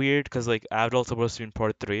weird because like Avdol's supposed to be in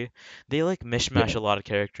part 3. They like mishmash Yeah. a lot of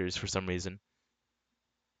characters for some reason.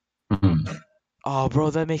 Mhm. Oh, bro,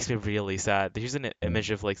 that makes me really sad. Here's an image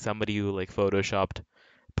of like somebody who like photoshopped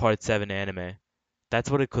part 7 anime. That's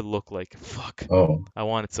what it could look like. Fuck. Oh, I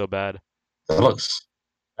want it so bad. that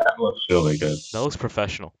looks really good. That looks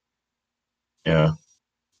professional. Yeah.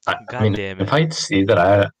 I God mean, damn if it. I'd see that,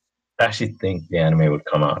 I actually think the anime would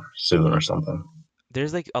come out soon or something.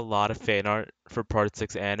 There's like a lot of fan art for part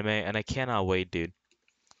 6 anime, and I cannot wait, dude.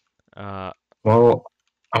 Uh, Well,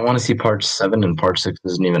 I want to see part 7 and part 6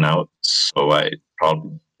 isn't even out, so I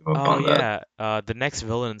probably give up oh on that. yeah, the next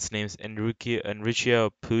villain's name's Enrico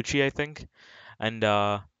Pucci, I think. And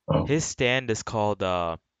Oh, his stand is called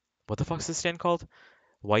what the fuck's his stand called?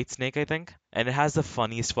 White Snake, I think. And it has the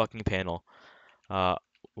funniest fucking panel. Uh,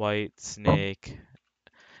 White oh, Snake.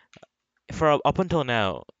 For up until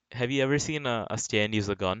now, have you ever seen a stand use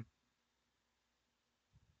a gun?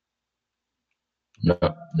 no,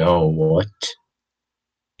 no, what?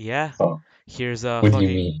 Yeah. Oh. Here's a What do you fucking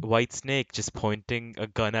mean? white snake just pointing a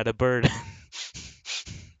gun at a bird.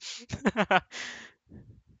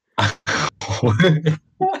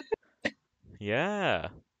 Yeah,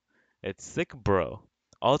 it's sick, bro.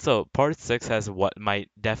 Also, part 6 has what my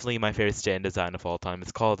definitely my favorite stand design of all time.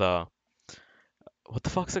 It's called what the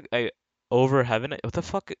fuck's it? Over Heaven? What the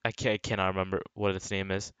fuck? I cannot remember what its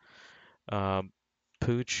name is. Um,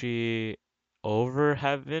 Poochie Over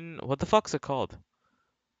Heaven? What the fuck's it called?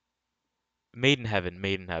 Maiden Heaven,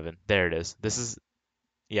 Maiden Heaven. There it is. This is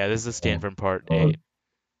a stand Oh, from part oh, 8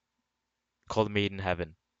 called Maiden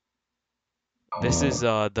Heaven. This is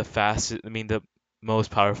oh, the fastest, I mean the most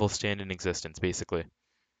powerful stand in existence, basically.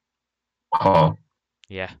 huh.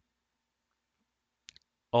 Yeah. Kind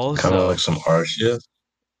of like Also, some art shit.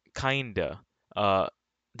 kinda. Uh,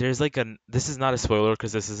 there's like this is not a spoiler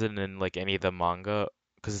because this isn't in like any of the manga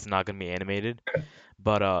because it's not gonna be animated.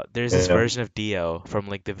 But there's this Yeah. version of Dio from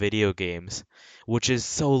like the video games, which is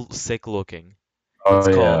so sick looking. It's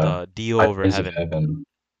Oh called yeah. Dio Over Eyes of Heaven. Heaven.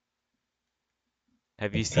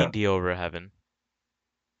 Have you Yeah. seen Dio Over Heaven?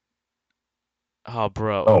 Oh,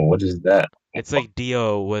 bro, Oh, what is that? it's like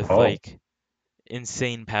Dio with Oh, like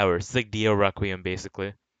insane powers. It's like Dio Requiem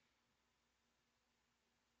basically.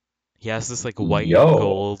 He has this like white and yo.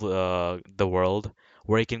 gold the world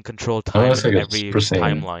where he can control That time looks in like a every Super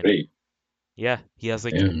Saiyan timeline. 3. Yeah, he has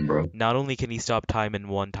like Damn, bro. not only can he stop time in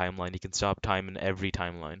one timeline, he can stop time in every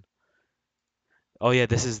timeline. Oh yeah,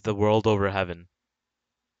 this is the world over heaven.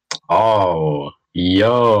 Oh,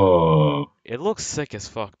 yo. It looks sick as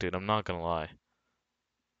fuck, dude. I'm not gonna lie.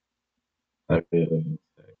 Okay.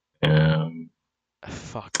 Um,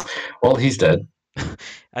 Fuck. well, he's dead.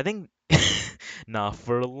 I think not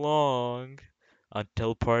for long.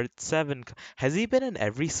 Until part 7. Has he been in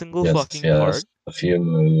every single Yes, fucking yes. part? A few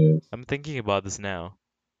more years. I'm thinking about this now.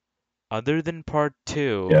 Other than part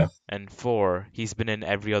 2 Yeah. and 4, he's been in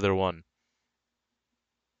every other one.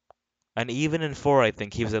 And even in 4, I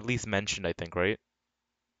think he was at least mentioned, I think, right?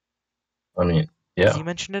 I mean, Was yeah. he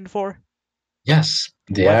mentioned in 4? Yes,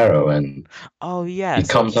 the What? arrow, and Oh yeah, he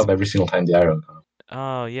so comes he's up every single time the arrow comes.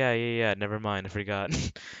 Oh yeah. Never mind, I forgot.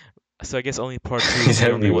 So I guess only part 2 is He's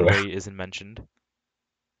the only one everywhere. where he isn't mentioned.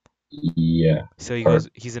 Yeah. So Part.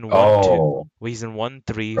 he's in 1, 2. Oh, Well, he's in 1,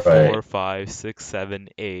 3, right. 4, 5, 6, 7,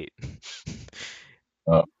 8.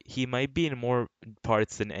 Oh, He might be in more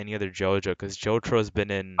parts than any other JoJo, because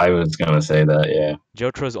I was gonna say that, yeah.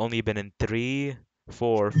 JoJo's only been in 3,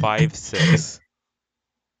 4, 5, 6.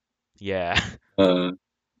 Yeah. Uh,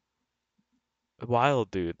 Wild,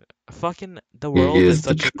 dude. Fucking the he world is is the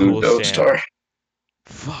such a true cool Joe stand. Star.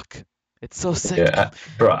 Fuck. It's so sick. Yeah,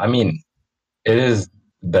 bro, I mean, it is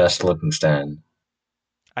the best looking stand.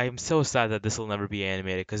 I'm so sad that this will never be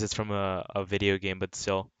animated because it's from a video game, but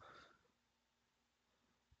still.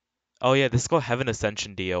 Oh yeah, this is called Heaven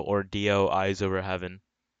Ascension Dio or Dio Eyes Over Heaven.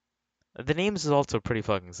 The names is also pretty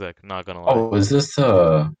fucking sick, not gonna lie. Oh, is this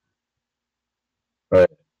right?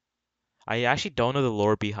 I actually don't know the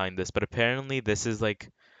lore behind this, but apparently this is like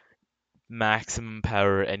maximum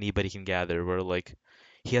power anybody can gather, where like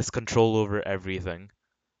he has control over everything.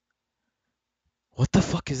 What the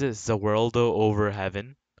fuck is this? Zaweldo Over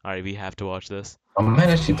Heaven? Alright, we have to watch this. I might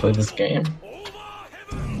actually play this game.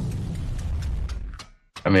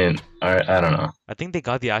 I mean, I don't know. I think they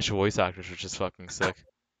got the actual voice actors, which is fucking sick.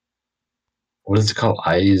 What is it called?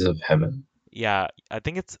 Eyes of Heaven. Yeah, I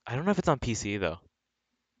don't know if it's on PC though.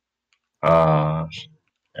 Uh,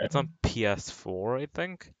 It's on PS4, I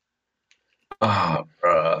think. oh,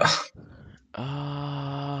 bruh.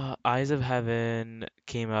 Eyes of Heaven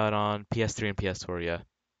came out on PS3 and PS4, yeah.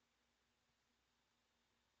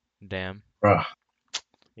 Damn. Bruh.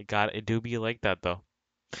 It do be like that though.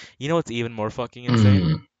 You know what's even more fucking insane?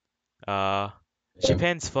 Mm, Uh, yeah.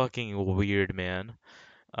 Japan's fucking weird, man.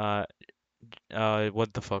 Uh,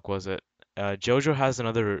 what the fuck was it? JoJo has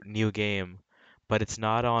another new game, but it's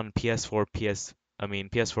not on PS4, PS4,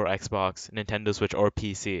 Xbox, Nintendo Switch, or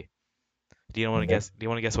PC. Do you want to Okay. guess? Do you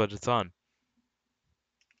want to guess what it's on?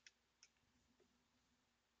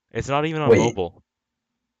 It's not even on Wait. mobile.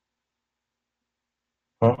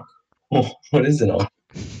 Huh? What is it on?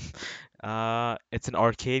 It's an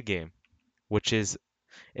arcade game, which is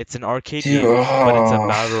it's an arcade Dude, game, but it's a oh,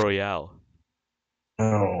 battle royale.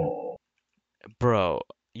 no. Bro,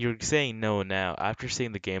 you're saying no now. After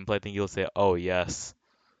seeing the gameplay, I think you'll say, "Oh yes."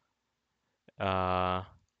 Uh,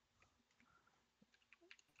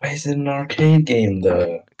 Why is it an arcade game,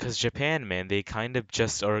 though? Cause Japan, man, they kind of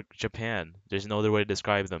just are Japan. There's no other way to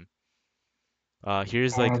describe them.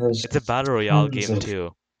 Here's Oh, like there's it's a battle royale tons game of.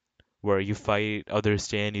 too, where you fight other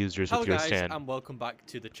stand users with Hello your guys stand. and welcome back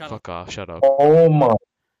to the channel. Fuck off, shut up. Oh my.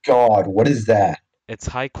 god, what is that? It's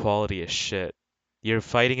high quality as shit. You're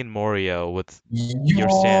fighting in Morio with your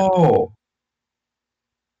stand. Yo,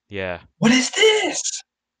 Yeah. what is this?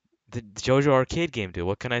 The JoJo arcade game, dude.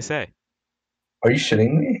 What can I say? Are you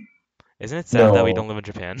shitting me? Isn't it sad that we don't No. live in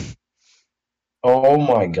Japan? Oh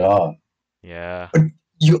my god. Yeah.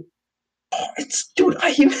 You, it's dude.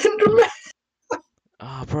 I even remember.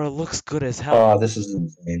 Ah, bro, it looks good as hell. Oh, this is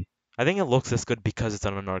insane. I think it looks this good because it's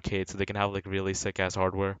on an arcade, so they can have like really sick ass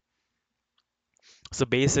hardware. So You gotta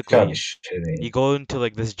be basically, you shitting go into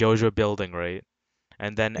like this JoJo building, right?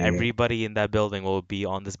 And then me. everybody in that building will be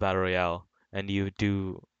on this battle royale, and you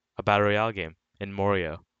do a battle royale game in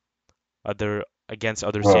Morio, other against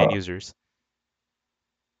other stand Bro, users.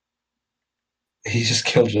 he just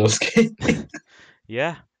killed Josuke.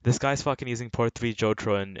 Yeah, this guy's fucking using Port 3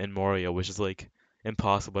 JoTro in Morio, which is like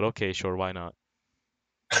impossible, but okay, sure, why not?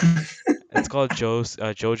 It's called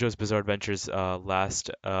JoJo's Bizarre Adventures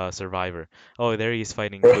Last Survivor. Oh, there he's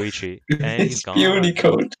fighting Bro, Koichi, and he's it's beauty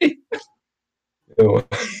gone. code. Ew.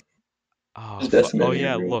 Oh, Just oh decimating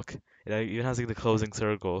yeah, everyone. look. It even has like the closing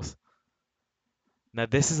circles. Now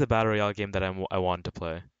this is a battle royale game that I want to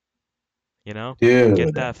play. You know? Get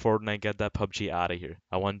Dude, that Fortnite, get that PUBG out of here.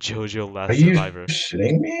 I want JoJo are Last you Survivor.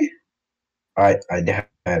 shitting me? I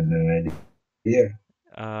had an idea.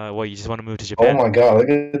 What, you just want to move to Oh Japan? my god, look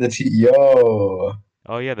at the Yo.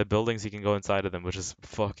 Oh yeah, the buildings you can go inside of them, which is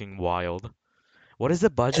fucking wild. What is the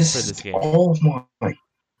budget for This is this game? oh my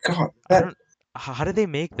god. I That don't. How did they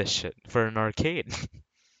make this shit for an arcade?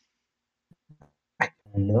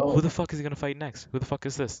 Who no. the fuck is he gonna fight next? Who the fuck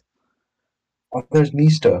is this? Oh, there's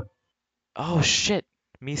Mista. Oh shit!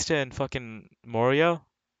 Mista and fucking Morio?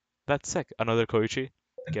 That's sick. Another Koichi?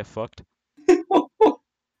 Get fucked.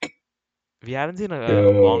 We haven't seen a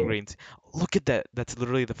long Yo, range. Look at that. That's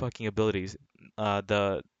literally the fucking abilities.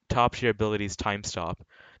 The top tier abilities time stop.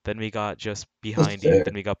 Then we got just this is behind you. Then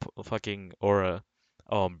sick. we got fucking aura.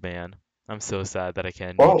 Oh man, I'm so sad that I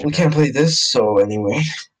can't be in Well, we Japan. can't play this, so anyway.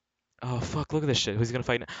 Oh fuck! Look at this shit. Who's he gonna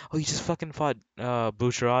fight now? Oh, he just fucking fought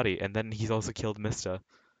Bucciarati, and then he's also killed Mista.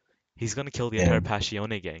 He's gonna kill the entire Damn,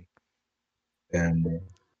 Passione gang. damn, bro.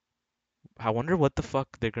 I wonder what the fuck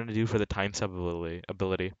they're gonna do for the time stop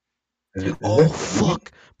ability. Is Oh that thingy?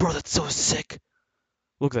 fuck, bro, that's so sick.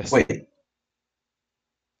 Look at this. Wait.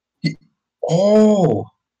 He- Oh,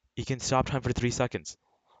 You can stop time for 3 seconds.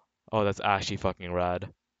 Oh, that's actually fucking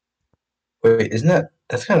rad. wait, isn't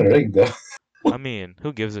that's kind of rigged though? I mean,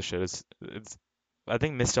 who gives a shit? It's. I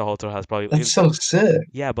think Mr. Halter has probably. That's so sick.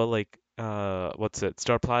 Yeah, but like, what's it?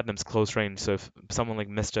 Star Platinum's close range. So if someone like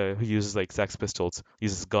Mr. who uses like Sex Pistols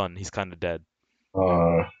uses gun, he's kind of dead.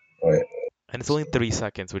 Right. And it's only 3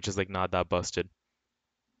 seconds, which is like not that busted.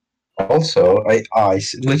 Also,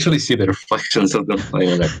 literally see the reflections of them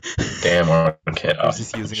playing on that damn arcade. He's Oh,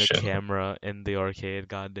 just using a shit. camera in the arcade.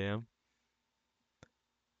 Goddamn.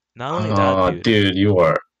 Not only that, Oh, dude. dude, you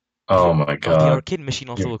are. The Oh my the god. arcade machine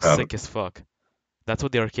also You looks have. sick as fuck. That's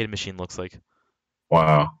what the arcade machine looks like.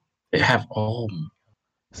 Wow. They have all.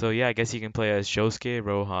 So yeah, I guess you can play as Josuke,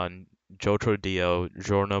 Rohan, Jotaro Dio,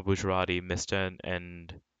 Giorno Bucciarati, Mista,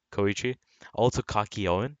 and Koichi. Also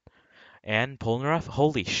Kakioin and Polnareff.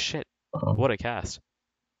 Holy shit. Oh, What a cast.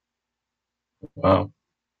 wow.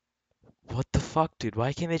 What the fuck, dude?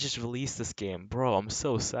 Why can't they just release this game? Bro, I'm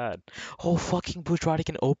so sad. Oh, fucking Bucciarati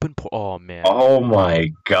can open Oh, man. Oh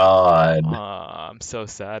my god. I'm so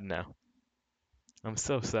sad now. I'm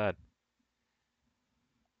so sad.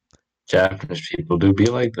 Japanese people do be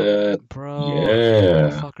like that. Bro, Yeah.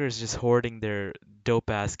 motherfuckers just hoarding their dope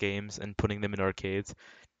ass games and putting them in arcades.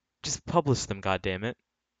 Just publish them, goddammit.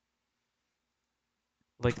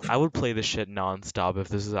 Like, I would play this shit non-stop if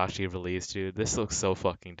this was actually released, dude. This looks so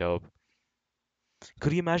fucking dope.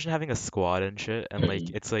 Could you imagine having a squad and shit, and like,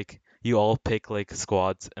 it's like, you all pick like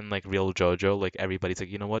squads and like real JoJo, like everybody's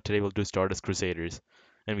like, you know what, today we'll do Stardust Crusaders,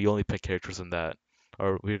 and we only pick characters in that.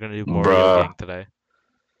 Or we're gonna do Morio Bruh. Gang today.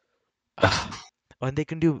 And they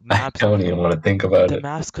can do I maps. don't even want to think about The it.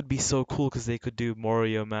 maps could be so cool because they could do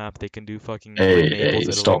Morio map, they can do fucking Naples, Hey,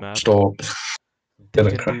 Italy stop, map. stop. They Gonna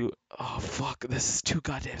can cry. do. Oh fuck, this is too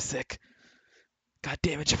goddamn sick. God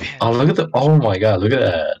damn it, Japan. Oh, look at the. Oh my god, look at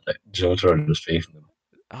that. Like, JoJo just facing them.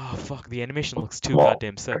 Oh fuck, the animation looks too Well,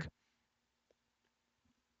 goddamn sick.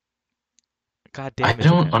 God I damn it,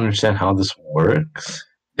 don't Japan. understand how this works.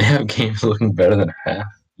 They have games looking better than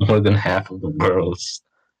more than half of the world's.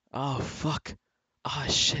 Oh fuck. Oh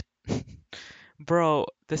shit. Bro,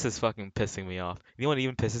 this is fucking pissing me off. You know what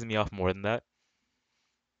even pisses me off more than that?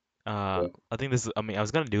 I think this is, I mean, I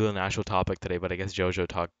was gonna do an actual topic today, but I guess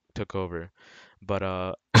JoJo took over.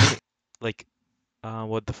 But like,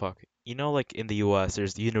 what the fuck? You know, like in the U.S.,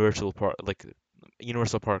 there's Universal Park,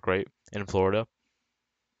 right, in Florida.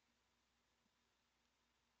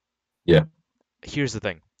 Yeah. Here's the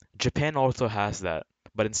thing. Japan also has that,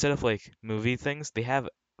 but instead of like movie things, they have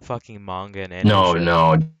fucking manga and anime No, shit.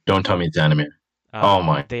 no, don't tell me it's anime. Oh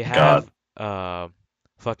my They god. have uh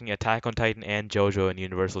fucking Attack on Titan and JoJo in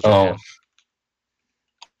Universal Oh, Japan.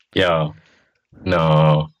 yeah.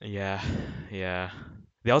 No. Yeah, yeah.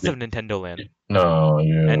 They also have Nintendo Land No,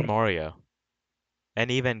 and you. Mario and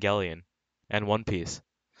Evangelion and One Piece.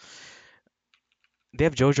 They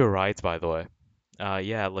have JoJo rides, by the way.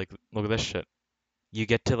 Yeah, like look at this shit. You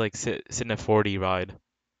get to like sit in a 4D ride.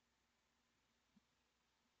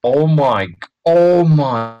 Oh my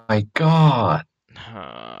god.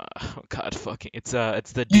 Oh God, fucking! It's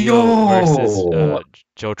the Dio versus Yo,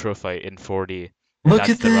 Jotaro fight in 4D, and look that's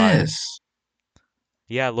at the ride. this.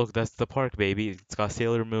 Yeah, look, that's the park, baby. It's got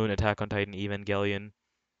Sailor Moon, Attack on Titan, Evangelion.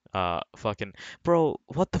 Fucking bro,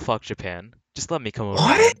 what the fuck, Japan? Just let me come over,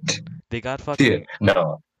 man. What? They got Dude, fucking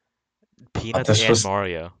no. Peanuts This and was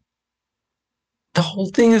Mario. the whole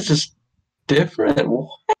thing is just different.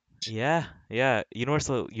 Yeah, yeah.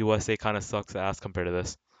 Universal USA kind of sucks ass compared to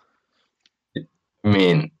this. I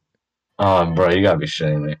mean, bro, you gotta be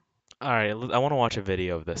shitting me. All right, I want to watch a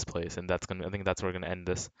video of this place, and I think that's where we're gonna end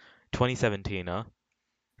this. 2017, huh?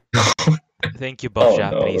 Thank you, buff Oh no,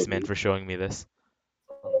 Japanese man, for showing me this.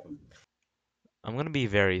 I'm gonna be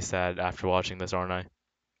very sad after watching this, aren't I?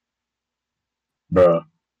 bro.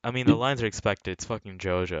 I mean, the lines are expected. It's fucking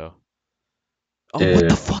JoJo. Oh, what the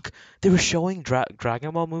Dude, fuck? They were showing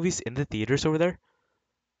Dragon Ball movies in the theaters over there?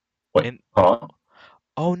 wait, And huh?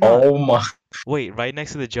 oh, not. Oh my, Wait, right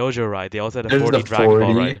next to the JoJo ride, they also had a there's the 4D Dragon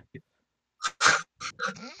Ball 40. ride.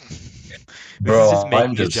 This is just Bro, I'm making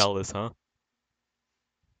you just, jealous, huh?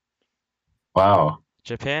 wow.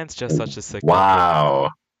 Japan's just such a sick country. Wow.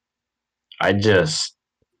 I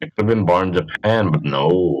could have been born in Japan, but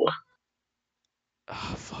no.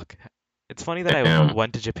 Oh, fuck. It's funny that I Damn.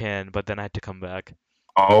 went to Japan, but then I had to come back.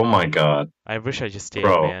 Oh my god. I wish I just stayed,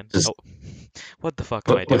 Bro, man. just Oh, what the fuck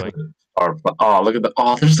am I look at doing? the star. Oh, look at the,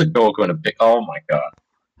 oh, there's the Goku in a big, oh my god.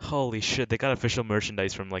 Holy shit, they got official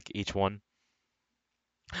merchandise from like each one.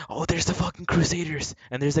 Oh, there's the fucking Crusaders,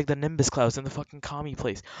 and there's like the Nimbus clouds and the fucking commie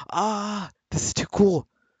place. Ah, this is too cool.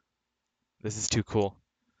 This is too cool.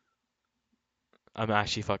 I'm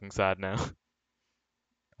actually fucking sad now.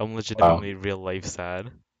 I'm Wow. legitimately real life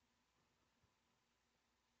sad.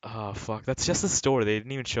 Oh fuck, that's just a store. They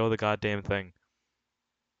didn't even show the goddamn thing.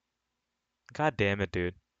 God damn it,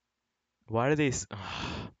 dude. Why do they?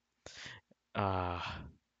 Ah,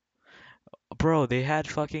 bro, they had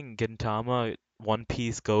fucking Gintama, One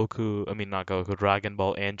Piece, Goku. I mean, not Goku, Dragon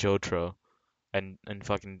Ball, and Jotaro, and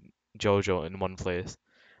fucking JoJo in one place.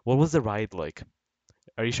 What was the ride like?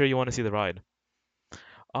 Are you sure you want to see the ride?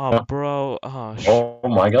 Oh, bro. Oh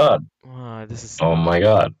my god. This is. Oh my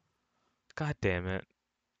god. God damn it.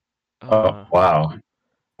 Oh, wow.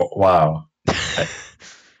 Wow. I,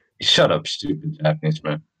 shut up, stupid Japanese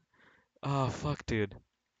man. Oh, fuck, dude.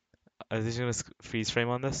 Is this gonna freeze frame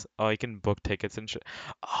on this? Oh, you can book tickets and shit.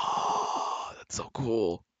 Oh, that's so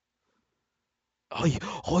cool. Oh,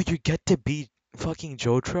 you get to be fucking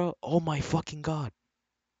Jotaro? Oh my fucking god,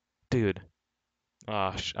 dude.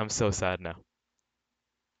 Ah, I'm so sad now.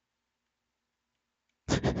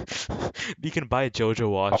 You can buy JoJo Oh,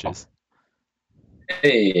 watches.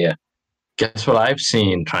 hey, guess what I've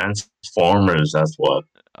seen? Transformers, that's what.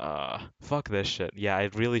 Fuck this shit. Yeah, I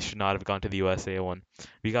really should not have gone to the USA one.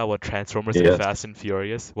 We got what, Transformers and Yes. Fast and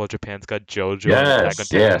Furious, while Japan's got JoJo and Attack on Yes,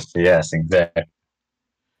 Titan. yes, yes, exactly.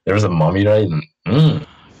 There was a mummy ride. Mm,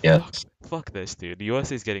 yes. Fuck this, dude. The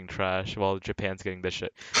USA is getting trash while Japan's getting this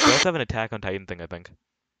shit. They also have an Attack on Titan thing, I think.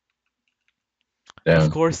 Of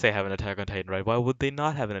Damn. course they have an Attack on Titan ride. Why would they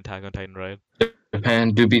not have an Attack on Titan ride?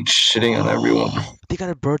 Japan do be shitting on everyone. They got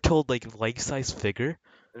a Bertold like life-size figure.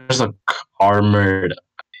 There's a armored,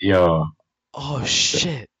 yo. Oh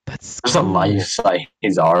shit, that's There's a cool.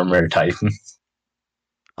 life-size armored Titan.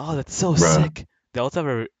 Oh, that's so Bruh. sick. They also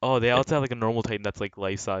have like a normal Titan that's like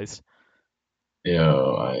life-sized.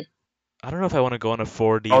 Yo, I don't know if I want to go on a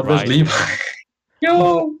 4D oh, there's ride, Levi. dude.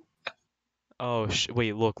 Oh, Yo.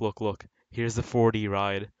 wait, look. Here's the 4D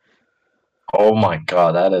ride. Oh my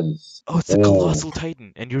god, that is. Oh, it's a Oh. colossal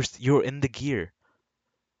Titan, and you're in the gear.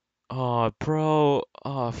 Oh, bro.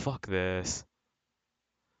 Oh, fuck this.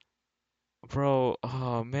 Bro,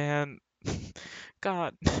 oh man.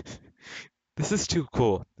 God. This is too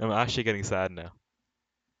cool. I'm actually getting sad now.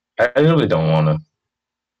 I really don't want to.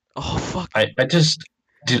 Oh, fuck. I just.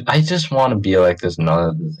 Dude, I just want to be like this. None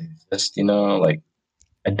of this exists, you know? Like,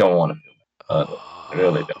 I don't want to feel bad. I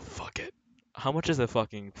really Oh, don't. fuck How much is a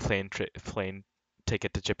fucking plane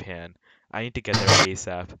ticket to Japan? I need to get there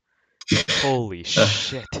ASAP. Holy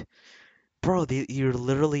shit. Bro, you're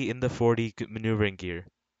literally in the 40 maneuvering gear.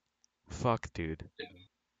 Fuck, dude.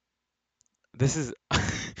 This is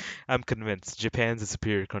I'm convinced Japan's a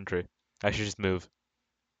superior country. I should just move.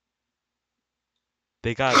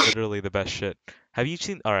 They got literally the best shit. Have you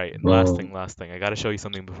seen? All right, Bro, last thing. I gotta show you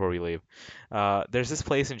something before we leave. There's this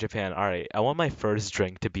place in Japan. All right, I want my first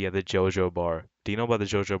drink to be at the JoJo bar. Do you know about the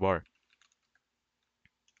JoJo bar?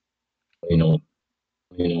 you know,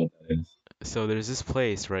 you know what that is. So there's this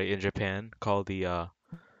place right in Japan called the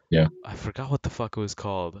Yeah. I forgot what the fuck it was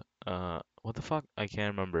called. What the fuck? I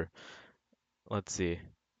can't remember. Let's see.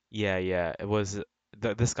 Yeah. It was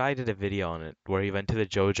this guy did a video on it where he went to the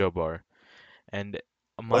JoJo bar, and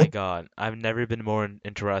my What? God, I've never been more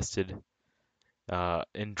interested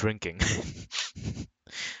in drinking.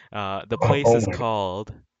 The place Oh is my god.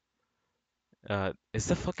 called is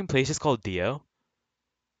the fucking place just called Dio?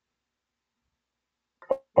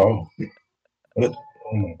 Oh. What?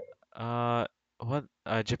 Oh my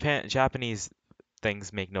What Japanese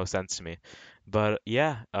things make no sense to me. But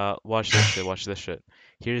yeah, watch this shit.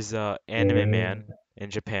 Here's Anime Man god. in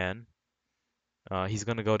Japan. He's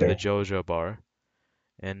gonna go to the Yeah. JoJo bar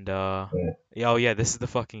and Yeah. yeah, oh yeah, this is the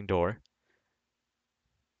fucking door.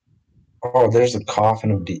 Oh, there's a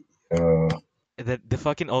coffin of the. The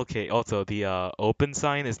fucking okay. Also, the open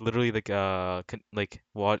sign is literally like like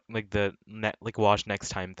what like the net like watch next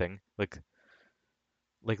time thing. Like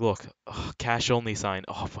look, ugh, cash only sign.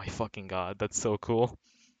 Oh my fucking god, that's so cool.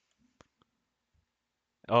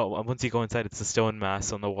 Oh, once you go inside, it's a stone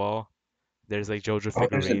mass on the wall. There's like JoJo Oh,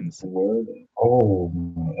 there's a figurines. word. Oh.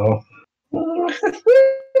 Oh.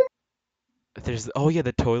 There's oh yeah,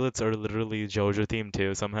 the toilets are literally JoJo themed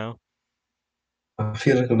too somehow. I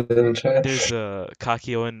feel like a little There's trash. a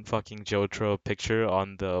Kakio and fucking Jotaro picture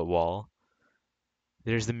on the wall.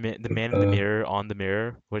 There's the man in the Uh, mirror on the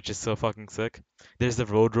mirror, which is so fucking sick. There's the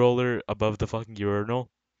road roller above the fucking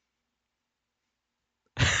urinal.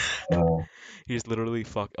 uh, He's literally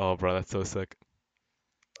fuck. Oh, bro, that's so sick.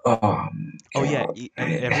 oh Oh yeah, god.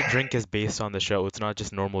 and every drink is based on the show. It's not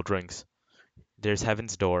just normal drinks. There's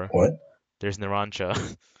Heaven's Door. What? There's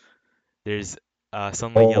Narancha. There's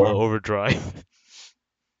Sunlight Oh, Yellow wow. Overdrive.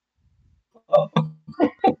 Oh,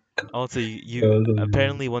 Also, you God, that's amazing.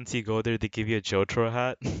 apparently once you go there, they give you a Jotaro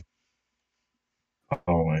hat.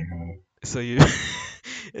 Oh my god. So you,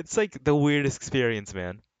 it's like the weirdest experience,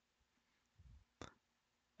 man.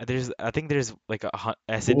 I think there's like a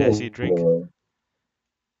acid desi Cool, drink. bro.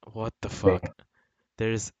 What the fuck? Bro.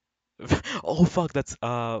 There's, oh fuck, that's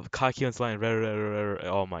Kakion's line.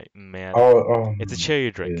 Oh my man, Oh, oh, it's a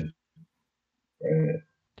cherry drink. yeah, right.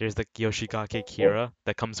 There's the Yoshigake What? Kira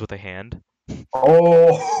that comes with a hand.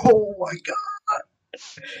 Oh, oh my god.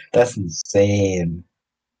 That's insane.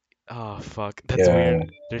 Oh fuck, that's Yeah.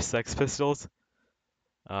 weird. There's Sex Pistols.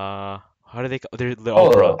 How do they? Oh, Oh,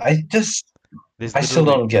 bruh. There's I still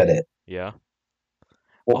literally, don't get it. yeah.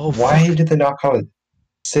 Oh Why fuck. did they not call it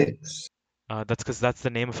six? That's because that's the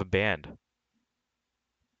name of a band.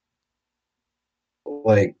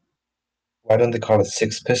 Like, why don't they call it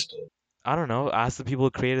Six Pistols? I don't know. Ask the people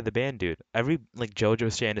who created the band, dude. Every like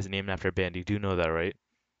JoJo stand is named after a band. You do know that, right?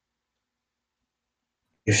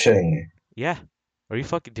 You're shitting me. Yeah. Are you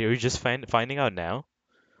fucking? Are you just finding out now?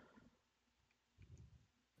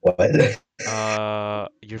 What?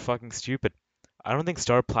 You're fucking stupid. I don't think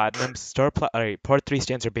Alright, Part 3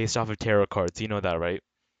 stands are based off of tarot cards. You know that, right?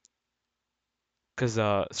 Because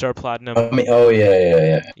Star I Platinum, mean, oh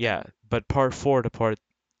yeah. yeah. But Part 4 to Part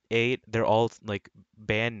 8, they're all like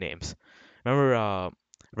band names. Remember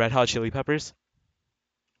Red Hot Chili Peppers?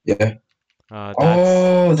 Yeah. Uh, that's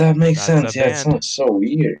Oh, that makes that's a sense. Yeah, it band. sounds so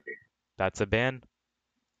weird. That's a band.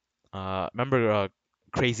 Remember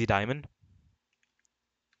Crazy Diamond?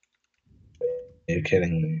 You're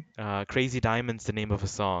kidding me. Crazy Diamond's the name of a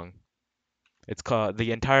song.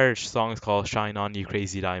 The entire song is called "Shine On You,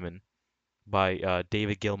 Crazy Diamond" by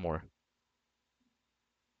David Gilmour.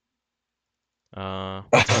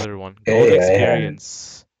 What's another one? Golden Okay, I haven't.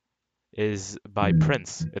 Experience is by Hmm.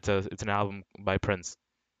 Prince. It's an album by Prince.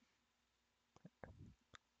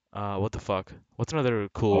 What the fuck? What's another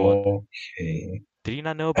cool one? Okay. Did you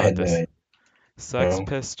not know I about had no this? idea. Sex No.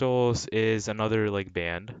 Pistols is another like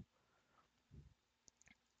band.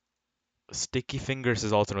 Sticky Fingers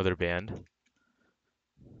is also another band.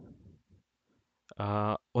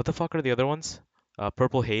 What the fuck are the other ones?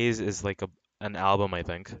 Purple Haze is like an album, I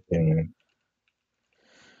think. Yeah.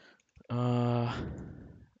 Uh,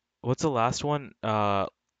 what's the last one?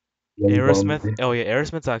 Lil Aerosmith. Bombi. Oh yeah,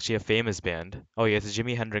 Aerosmith's actually a famous band. Oh yeah, it's a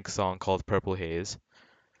Jimi Hendrix song called Purple Haze.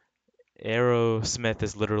 Aerosmith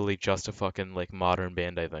is literally just a fucking like modern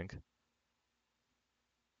band, I think.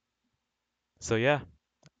 So yeah,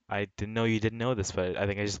 I didn't know you didn't know this, but I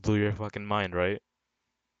think I just blew your fucking mind, right?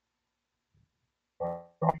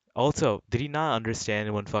 Also, did he not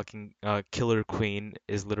understand when fucking Killer Queen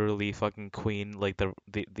is literally fucking Queen, like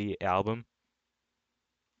the album?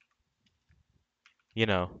 You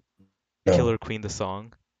know, No. Killer Queen the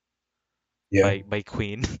song Yeah. by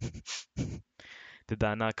Queen. Did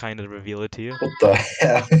that not kind of reveal it to you? What the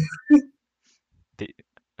hell? Did...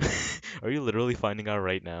 Are you literally finding out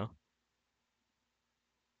right now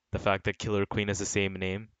the fact that Killer Queen has the same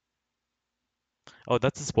name? Oh,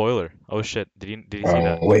 that's a spoiler. Oh shit, did you see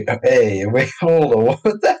that? Oh wait. Hey, wait. Hold on. What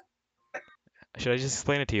was that? Should I just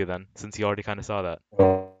explain it to you then, since you already kind of saw that?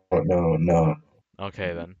 Oh no, no.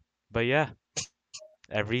 Okay then. But yeah,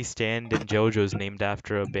 every stand in JoJo's named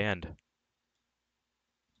after a band.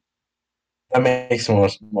 That makes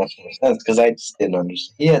much more sense because I just didn't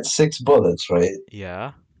understand. He had 6 bullets, right?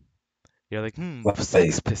 Yeah. You're like, Sex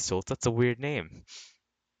Like, Pistols, that's a weird name.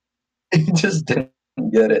 he just didn't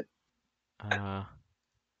get it. Uh,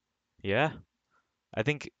 yeah. I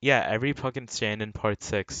think, yeah, every fucking stand in part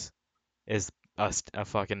six is a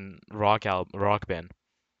fucking rock band.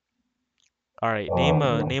 All right, Oh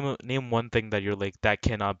no. name one thing that you're like that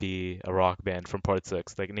cannot be a rock band from part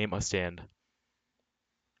six. Like name a stand.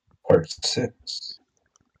 Part 6.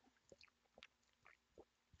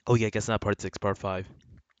 Oh yeah, I guess not part six, part five.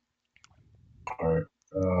 Part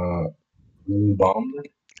Blue Bomber.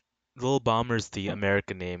 Little Bomber's the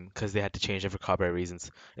American name because they had to change it for copyright reasons.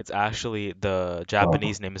 It's actually the Oh.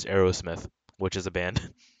 Japanese name is Aerosmith, which is a band.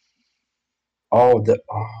 Oh the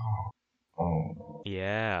oh.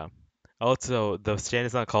 Yeah. Also, the stand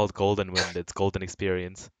is not called Golden Wind, it's Golden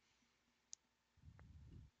Experience.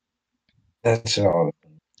 That's all.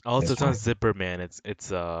 Also, That's it's not fine. Zipper Man, it's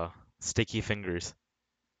Sticky Fingers.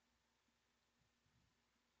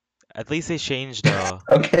 At least they changed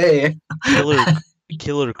Okay. Killer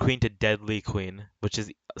Killer Queen to Deadly Queen, which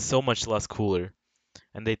is so much less cooler.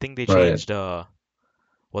 And they think they Right. changed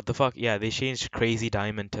what the fuck? Yeah, they changed Crazy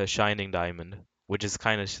Diamond to Shining Diamond, which is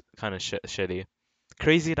kind of shitty.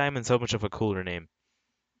 Crazy Diamond's so much of a cooler name.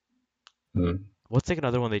 Hmm. What's like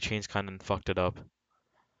another one they changed kind of fucked it up?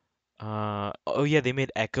 Oh yeah, they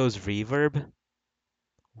made Echoes Reverb.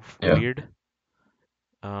 Yeah. Weird.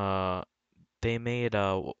 Uh, they made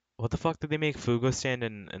what the fuck did they make Fugo stand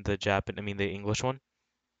in the Japan? I mean the English one.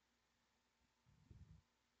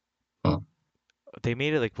 Huh. They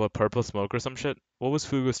made it like what Purple Smoke or some shit. What was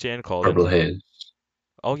Fugo stand called Purple in? Haze.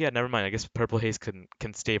 Oh yeah, never mind. I guess Purple Haze can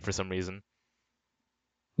stay for some reason.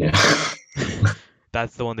 Yeah.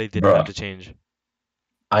 That's the one they didn't have Bruh. to change.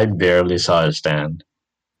 I barely saw it stand.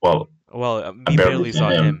 Well, Well, I we barely barely saw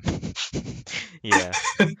saw him. him. Yeah,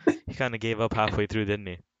 he kind of gave up halfway through, didn't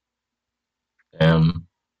he? Damn.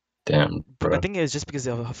 Damn, I bro. think it was just because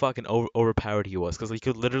of how fucking overpowered he was. Because he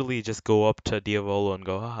could literally just go up to Diavolo and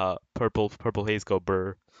go, haha, purple haze, go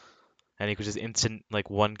burr, and he could just instant like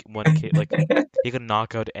one K like he could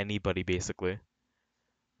knock out anybody basically.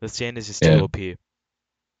 The stand is just too Yeah. OP.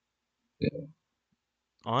 Yeah.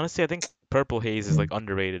 Honestly, I think Purple Haze is Mm. like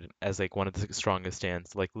underrated as like one of the strongest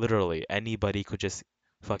stands. Like literally anybody could just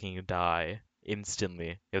fucking die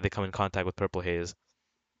instantly if they come in contact with Purple Haze.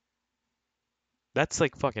 That's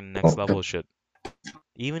like fucking next Oh, level shit.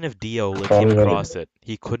 Even if Dio like came probably what it. across it,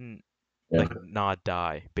 he couldn't Yeah. like not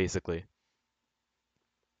die basically.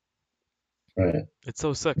 Right. It's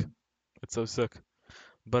so sick. It's so sick.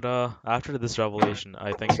 But after this revelation,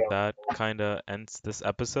 I think that kind of ends this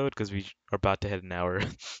episode because we are about to hit an hour.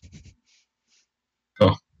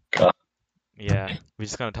 Oh God. Yeah, we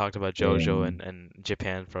just kind of talked about JoJo Damn. and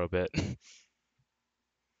Japan for a bit. That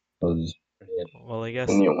was pretty Well, I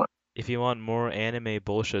interesting. guess if you want more anime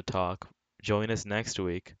bullshit talk, join us next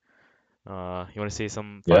week. You want to say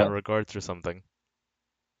some Yeah. final regards or something?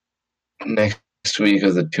 Next week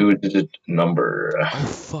is a 2-digit number. Oh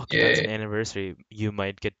fuck, that's Yeah. an anniversary. You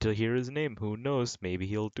might get to hear his name. Who knows? Maybe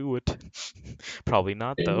he'll do it. Probably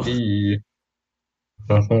not though. Maybe.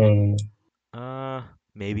 Uh-huh. Uh,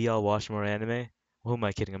 maybe I'll watch more anime. Who am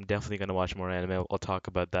I kidding? I'm definitely gonna watch more anime. I'll talk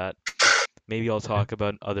about that. Maybe I'll talk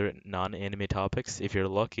about other non-anime topics if you're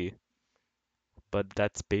lucky. But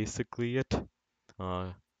that's basically it.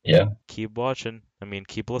 Uh, Yeah. keep watching. I mean,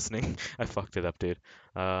 keep listening. I fucked it up, dude.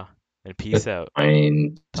 Uh, and peace That's out.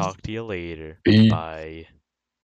 fine. Talk to you later. Peace. Bye.